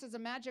Jesus as a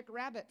magic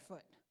rabbit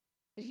foot,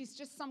 that he's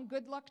just some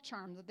good luck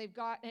charm that they've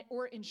got,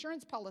 or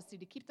insurance policy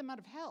to keep them out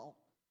of hell.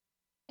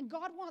 And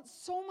God wants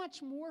so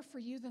much more for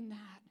you than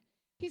that.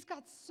 He's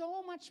got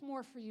so much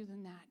more for you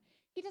than that.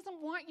 He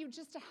doesn't want you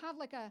just to have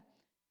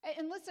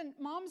and listen,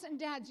 moms and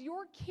dads,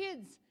 your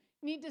kids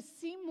need to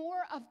see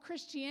more of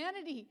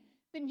Christianity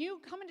than you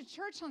coming to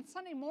church on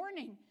Sunday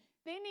morning.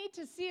 They need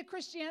to see a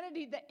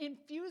Christianity that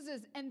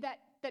infuses and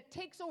that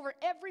takes over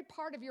every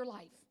part of your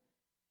life.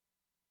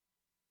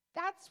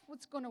 That's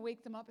what's going to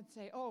wake them up and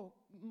say, oh,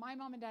 my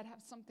mom and dad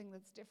have something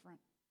that's different.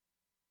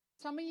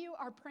 Some of you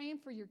are praying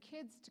for your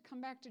kids to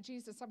come back to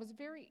Jesus.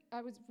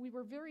 We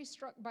were very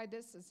struck by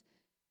this as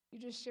you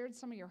just shared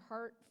some of your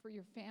heart for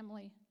your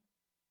family.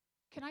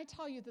 Can I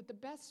tell you that the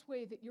best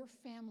way that your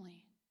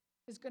family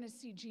is going to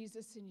see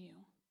Jesus in you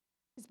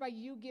is by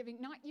you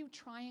giving, not you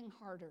trying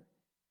harder,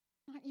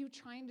 not you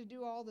trying to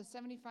do all the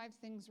 75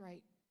 things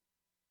right,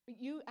 but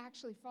you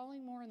actually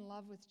falling more in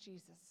love with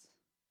Jesus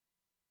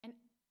and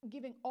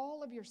giving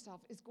all of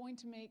yourself is going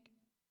to make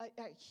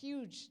a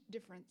huge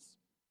difference.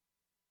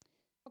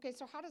 Okay,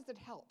 so how does it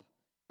help?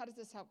 How does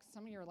this help?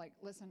 Some of you are like,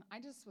 listen, I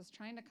just was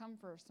trying to come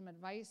for some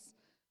advice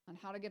on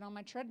how to get on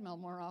my treadmill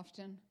more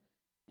often,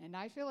 and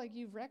I feel like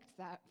you've wrecked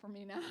that for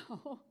me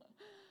now.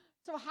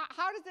 So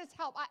how does this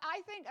help?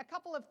 I think a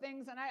couple of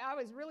things, and I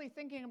was really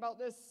thinking about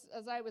this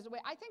as I was away.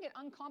 I think it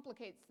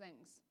uncomplicates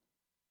things.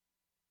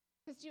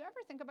 Because do you ever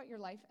think about your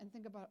life and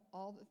think about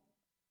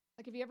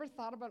have you ever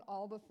thought about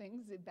all the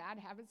things, the bad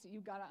habits that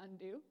you've got to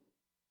undo?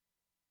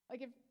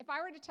 Like if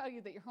I were to tell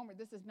you that your homework,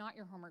 this is not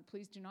your homework,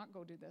 please do not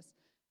go do this,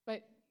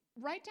 but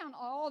write down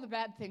all the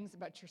bad things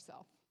about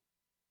yourself.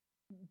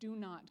 Do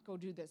not go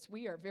do this.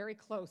 We are very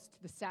close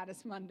to the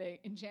saddest Monday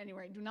in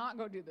January. Do not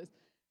go do this.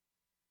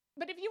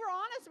 But if you were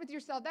honest with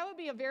yourself, that would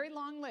be a very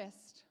long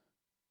list.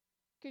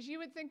 Because you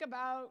would think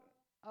about,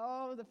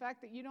 the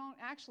fact that you don't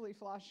actually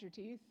floss your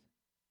teeth.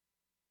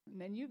 And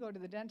then you go to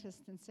the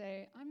dentist and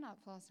say, I'm not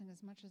flossing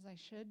as much as I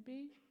should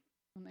be.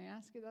 When they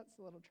ask you, that's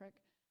a little trick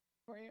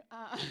for you.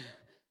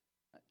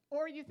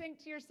 Or you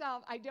think to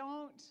yourself, I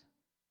don't.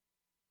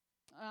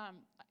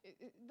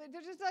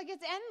 They're just like,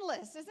 it's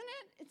endless, isn't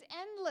it? It's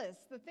endless.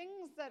 The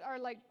things that are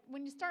like,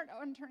 when you start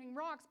unturning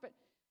rocks. But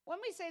when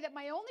we say that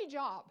my only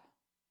job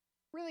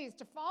really is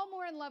to fall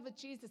more in love with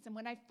Jesus. And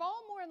when I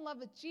fall more in love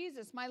with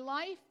Jesus, my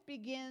life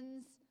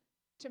begins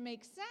to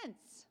make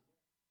sense.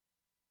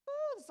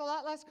 It's a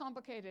lot less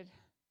complicated.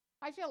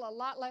 I feel a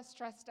lot less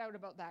stressed out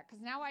about that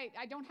because now I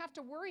don't have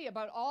to worry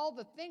about all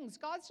the things.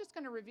 God's just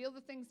going to reveal the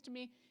things to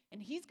me,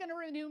 and he's going to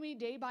renew me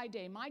day by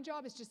day. My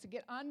job is just to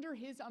get under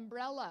his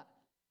umbrella,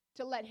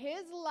 to let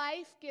his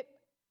life get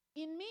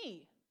in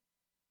me.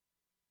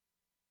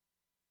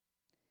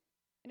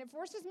 And it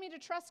forces me to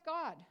trust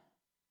God.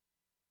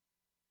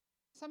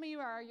 Some of you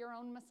are your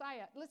own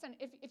Messiah. Listen,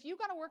 if you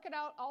got to work it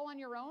out all on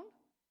your own,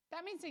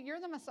 that means that you're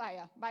the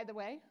Messiah, by the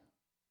way.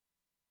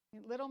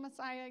 Little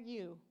Messiah,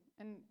 you.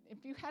 And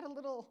if you had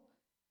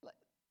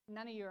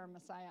none of you are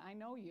Messiah. I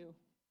know you.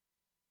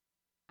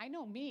 I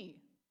know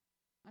me.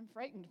 I'm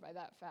frightened by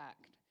that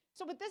fact.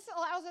 But this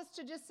allows us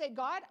to just say,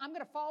 God, I'm going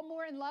to fall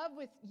more in love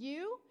with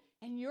you,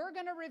 and you're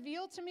going to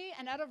reveal to me,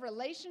 and out of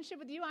relationship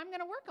with you, I'm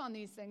going to work on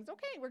these things.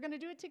 Okay, we're going to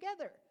do it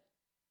together.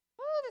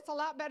 That's a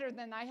lot better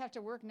than I have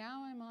to work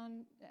now. I'm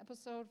on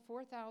episode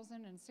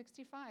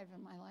 4065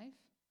 in my life.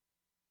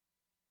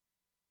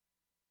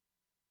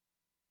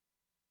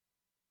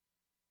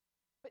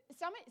 But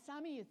some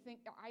of you think,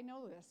 I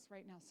know this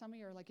right now. Some of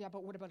you are like, yeah,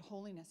 but what about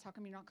holiness? How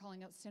come you're not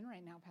calling out sin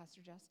right now, Pastor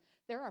Jess?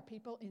 There are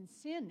people in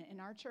sin in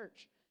our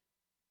church.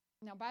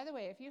 Now, by the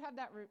way, if you have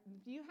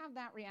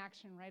that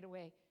reaction right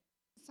away,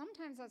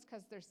 sometimes that's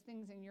because there's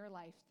things in your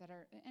life that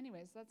are,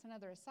 anyways, that's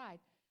another aside.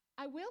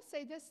 I will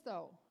say this,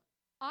 though.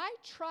 I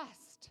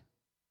trust.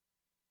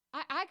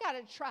 I got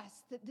to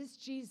trust that this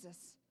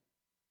Jesus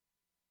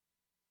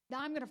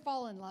that I'm going to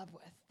fall in love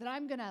with, that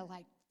I'm going to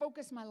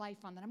focus my life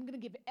on, that I'm going to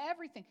give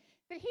everything,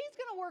 that he's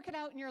going to work it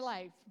out in your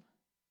life.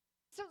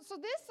 So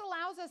this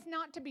allows us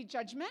not to be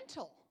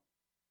judgmental.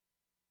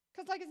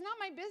 Because it's not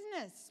my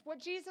business what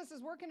Jesus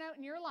is working out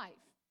in your life.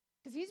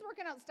 Because he's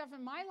working out stuff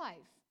in my life.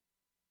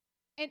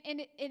 And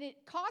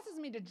it causes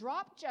me to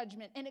drop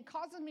judgment. And it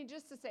causes me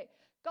just to say,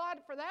 God,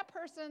 for that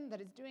person that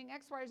is doing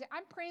X, Y, or Z,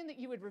 I'm praying that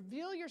you would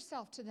reveal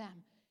yourself to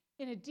them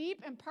in a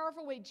deep and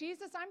powerful way.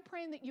 Jesus, I'm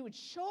praying that you would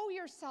show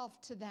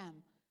yourself to them.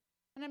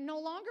 And I'm no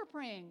longer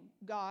praying,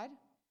 God,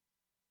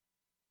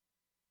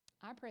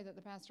 I pray that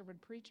the pastor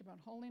would preach about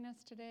holiness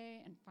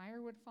today and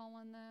fire would fall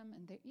on them.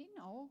 And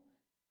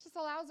just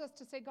allows us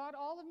to say, God,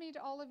 all of me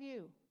to all of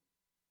you.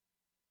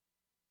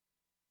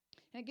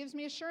 And it gives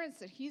me assurance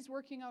that he's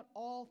working out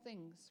all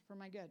things for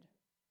my good.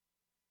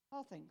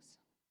 All things.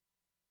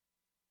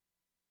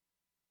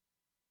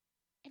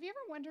 Have you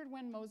ever wondered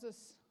when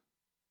Moses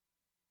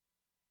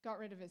got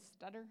rid of his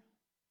stutter?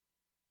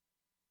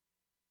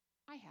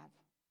 I have.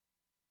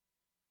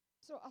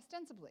 So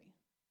ostensibly,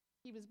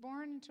 he was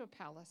born into a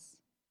palace.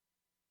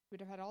 He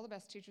would have had all the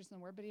best teachers in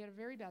the world, but he had a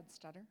very bad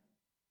stutter.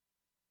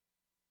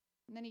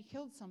 And then he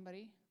killed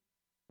somebody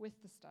with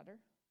the stutter.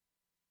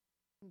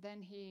 And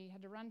then he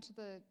had to run to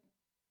the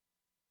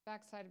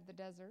backside of the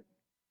desert.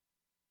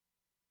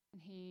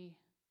 And he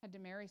had to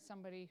marry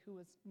somebody who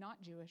was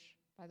not Jewish,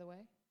 by the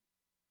way.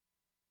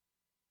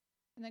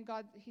 And then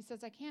God, he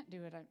says, I can't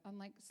do it. I'm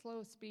like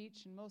slow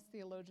speech, and most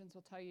theologians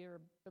will tell you,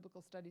 or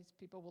biblical studies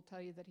people will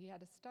tell you that he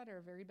had a stutter,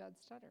 a very bad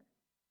stutter.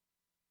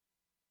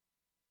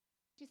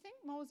 Do you think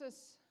Moses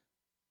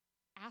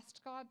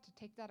asked God to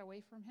take that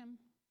away from him?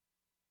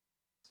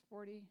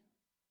 40,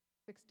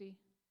 60,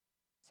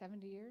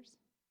 70 years?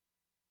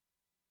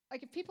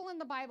 If people in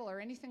the Bible are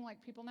anything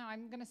like people now,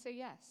 I'm going to say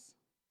yes.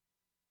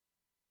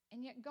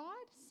 And yet God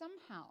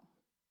somehow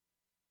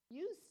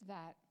used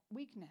that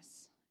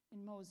weakness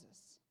in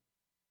Moses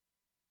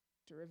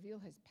to reveal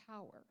his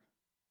power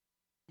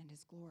and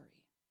his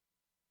glory.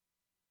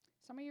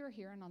 Some of you are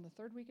here, and on the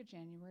third week of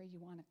January, you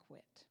want to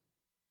quit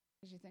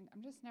because you think,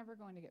 I'm just never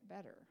going to get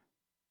better.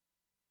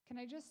 Can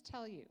I just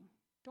tell you,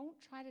 don't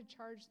try to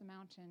charge the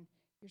mountain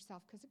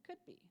yourself, because it could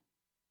be.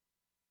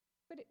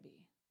 Could it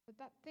be? But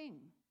that thing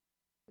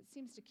that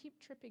seems to keep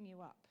tripping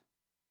you up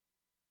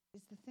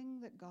is the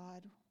thing that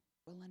God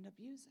will end up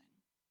using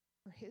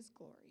for his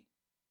glory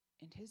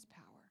and his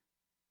power.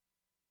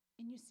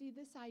 And you see,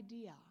 this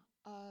idea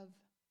of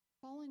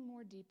falling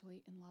more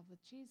deeply in love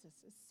with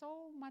Jesus is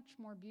so much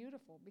more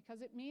beautiful,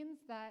 because it means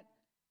that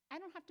I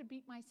don't have to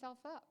beat myself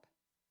up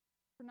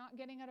for not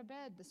getting out of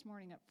bed this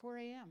morning at 4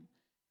 a.m.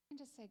 And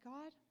just say,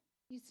 God,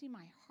 you see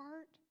my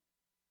heart.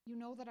 You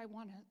know that I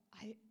want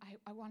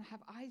to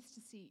have eyes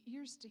to see,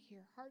 ears to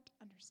hear, heart to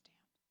understand.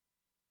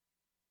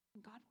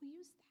 And God will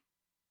use that.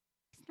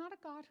 He's not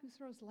a God who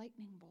throws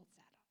lightning bolts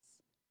at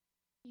us.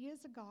 He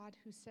is a God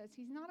who says,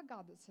 he's not a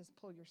God that says,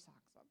 pull your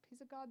socks up.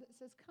 He's a God that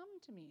says, come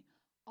to me,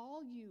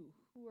 all you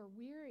who are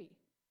weary,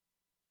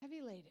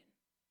 heavy laden,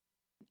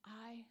 and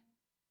I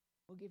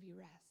will give you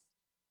rest.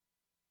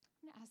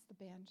 I'm going to ask the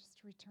band just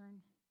to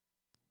return,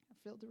 or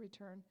Phil to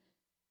return.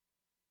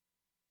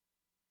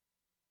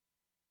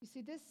 You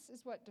see, this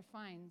is what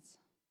defines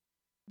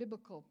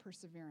biblical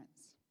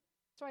perseverance.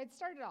 So I had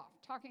started off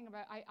talking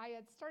about, I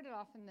had started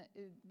off in the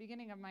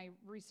beginning of my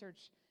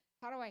research,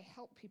 how do I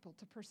help people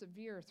to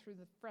persevere through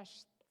the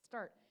fresh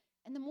start?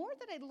 And the more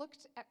that I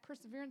looked at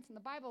perseverance in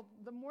the Bible,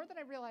 the more that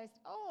I realized,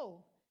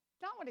 oh,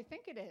 it's not what I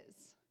think it is.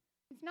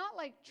 It's not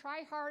like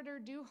try harder,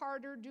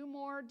 do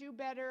more, do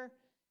better.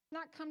 It's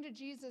not come to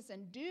Jesus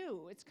and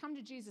do. It's come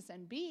to Jesus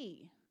and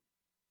be.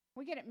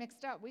 We get it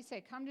mixed up. We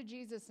say come to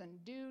Jesus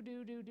and do.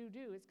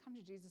 It's come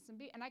to Jesus and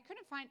be. And I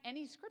couldn't find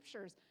any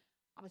scriptures.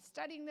 I was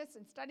studying this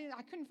and studying that.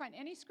 I couldn't find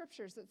any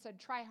scriptures that said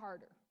try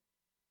harder.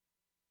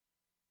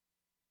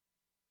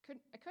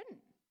 I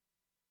couldn't.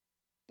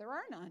 There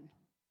are none.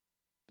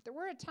 But there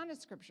were a ton of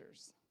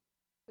scriptures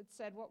that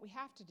said what we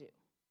have to do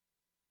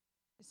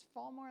is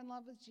fall more in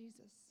love with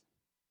Jesus.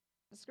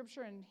 The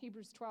scripture in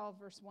Hebrews 12,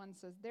 verse 1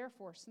 says,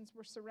 therefore, since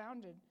we're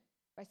surrounded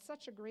by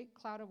such a great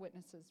cloud of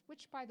witnesses,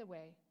 which, by the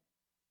way,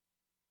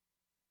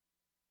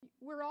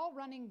 we're all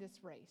running this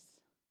race.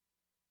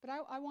 But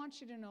I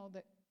want you to know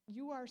that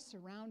you are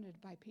surrounded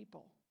by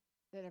people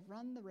that have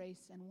run the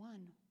race and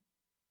won.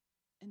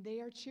 And they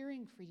are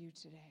cheering for you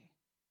today.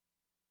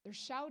 They're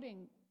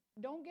shouting,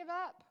 don't give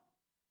up.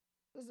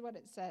 This is what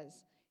it says.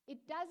 It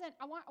doesn't,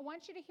 I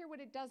want you to hear what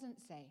it doesn't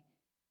say.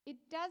 It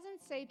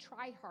doesn't say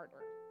try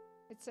harder.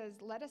 It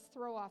says, let us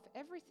throw off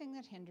everything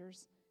that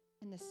hinders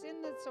and the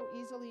sin that so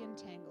easily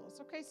entangles.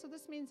 Okay, so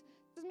this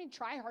doesn't mean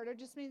try harder. It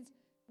just means,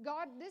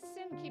 God, this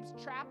sin keeps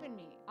trapping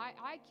me.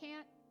 I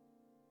can't.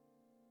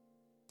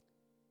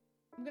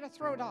 I'm going to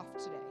throw it off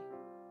today.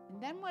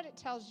 And then what it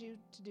tells you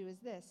to do is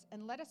this,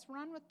 and let us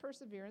run with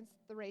perseverance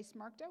the race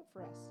marked out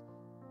for us.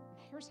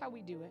 Here's how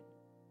we do it.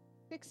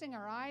 Fixing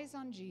our eyes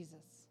on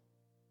Jesus,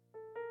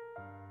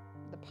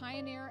 the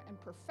pioneer and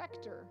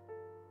perfecter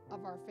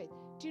of our faith.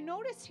 Do you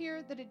notice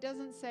here that it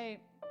doesn't say,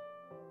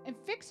 and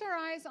fix our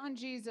eyes on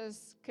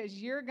Jesus because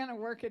you're going to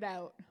work it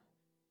out?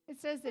 It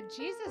says that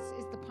Jesus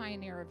is the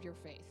pioneer of your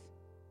faith.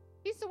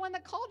 He's the one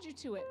that called you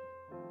to it.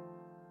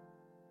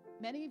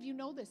 Many of you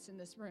know this in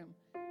this room.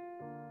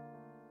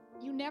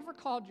 You never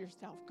called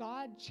yourself.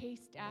 God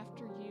chased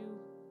after you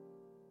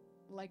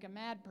like a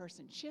mad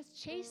person, just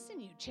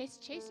chasing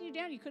you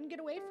down. You couldn't get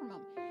away from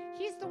him.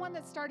 He's the one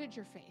that started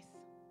your faith.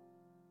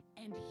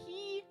 And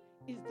he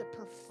is the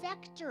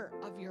perfecter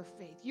of your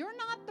faith. You're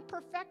not the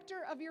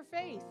perfecter of your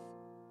faith.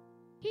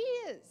 He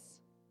is.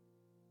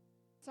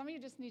 Some of you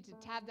just need to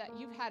have that.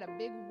 You've had a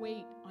big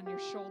weight on your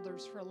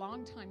shoulders for a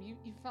long time. You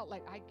felt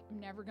like, I'm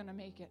never going to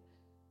make it.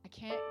 I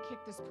can't kick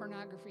this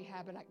pornography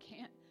habit. I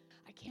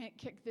can't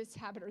kick this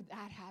habit or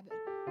that habit.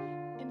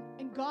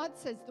 And God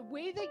says the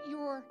way that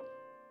you're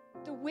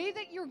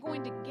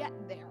going to get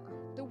there,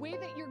 the way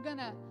that you're going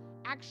to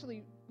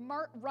actually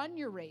run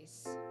your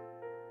race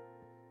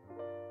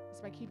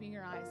is by keeping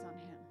your eyes on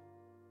him.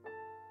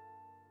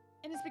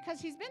 And it's because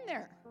he's been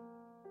there.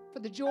 For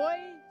the joy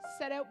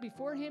set out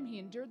before him, he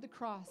endured the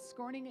cross,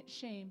 scorning its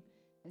shame,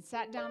 and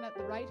sat down at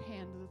the right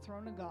hand of the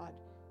throne of God.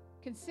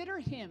 Consider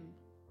him.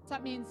 So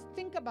that means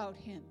think about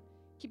him.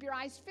 Keep your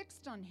eyes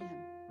fixed on him,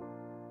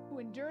 who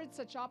endured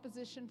such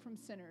opposition from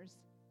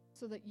sinners,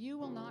 so that you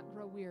will not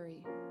grow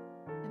weary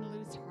and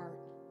lose heart.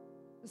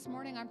 This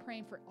morning I'm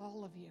praying for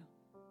all of you,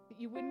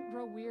 that you wouldn't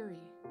grow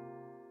weary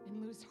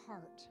and lose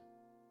heart,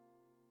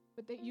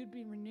 but that you'd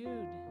be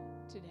renewed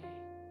today.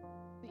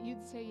 That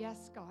you'd say,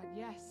 yes, God,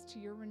 yes, to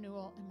your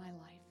renewal in my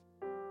life.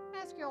 I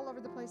ask you all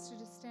over the place to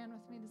just stand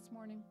with me this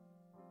morning.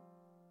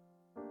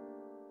 I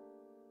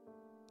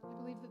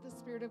believe that the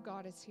Spirit of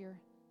God is here.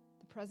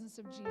 The presence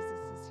of Jesus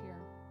is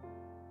here.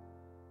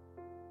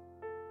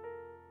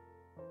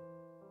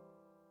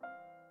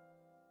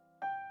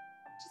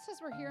 Just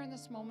as we're here in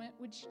this moment,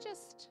 would you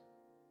just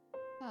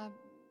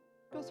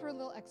go through a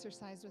little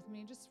exercise with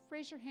me? Just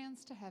raise your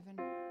hands to heaven.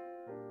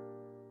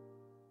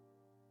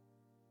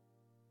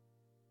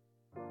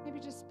 Maybe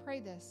just pray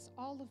this,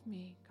 all of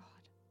me,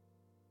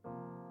 God.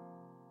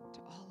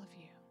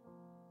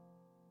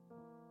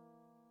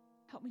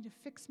 Help me to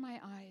fix my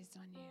eyes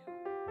on you.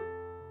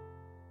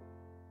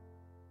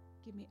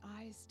 Give me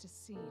eyes to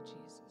see,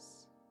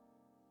 Jesus.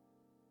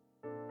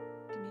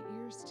 Give me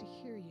ears to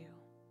hear you,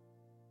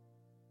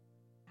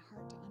 a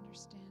heart to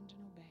understand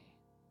and obey.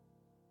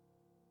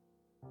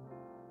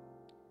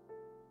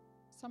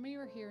 Some of you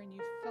are here and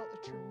you've felt a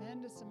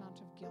tremendous amount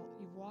of guilt.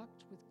 You've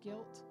walked with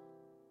guilt.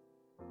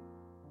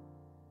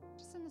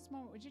 Just in this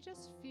moment, would you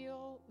just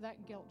feel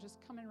that guilt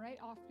just coming right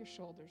off your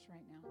shoulders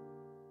right now?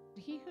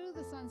 He who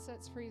the Son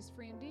sets free is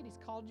free indeed. He's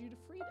called you to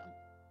freedom.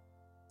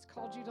 He's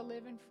called you to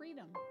live in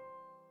freedom.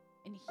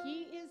 And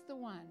He is the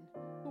one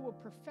who will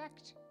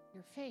perfect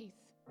your faith.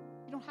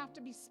 You don't have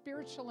to be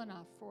spiritual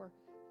enough or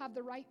have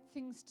the right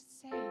things to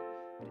say,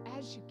 but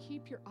as you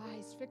keep your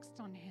eyes fixed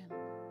on Him,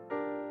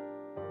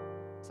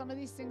 some of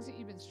these things that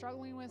you've been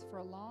struggling with for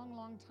a long,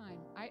 long time,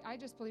 I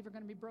just believe are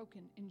going to be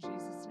broken in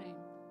Jesus' name.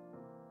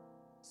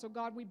 So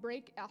God, we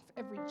break off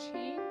every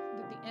chain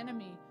that the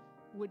enemy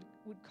would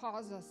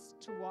cause us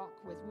to walk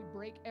with. We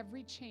break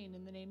every chain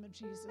in the name of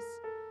Jesus.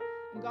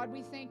 And God,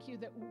 we thank you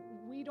that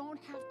we don't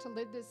have to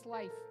live this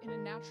life in a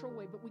natural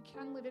way, but we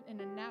can live it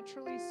in a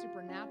naturally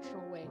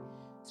supernatural way.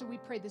 So we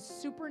pray the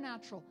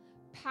supernatural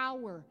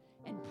power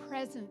and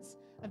presence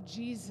of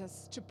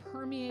Jesus to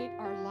permeate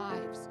our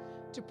lives,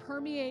 to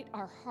permeate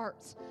our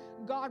hearts.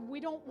 God, we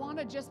don't want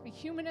to just be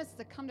humanists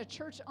that come to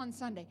church on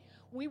Sunday.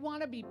 We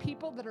want to be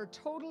people that are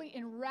totally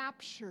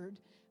enraptured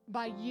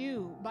by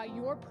you, by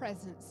your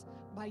presence,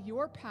 by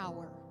your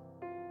power.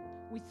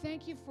 We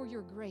thank you for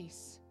your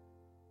grace,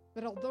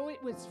 that although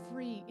it was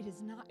free, it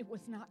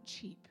was not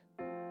cheap.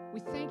 We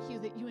thank you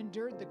that you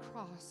endured the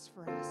cross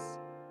for us.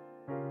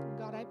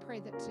 God, I pray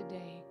that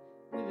today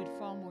we would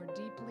fall more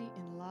deeply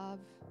in love,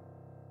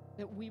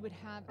 that we would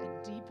have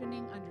a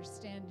deepening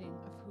understanding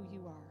of who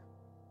you are.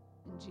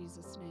 In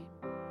Jesus' name,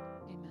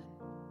 amen.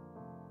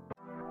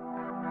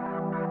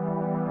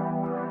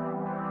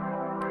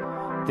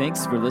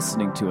 Thanks for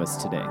listening to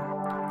us today.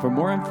 For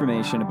more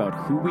information about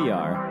who we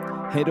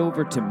are, head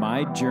over to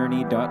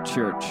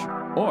myjourney.church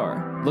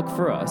or look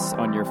for us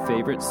on your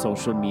favorite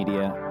social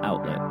media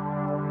outlet.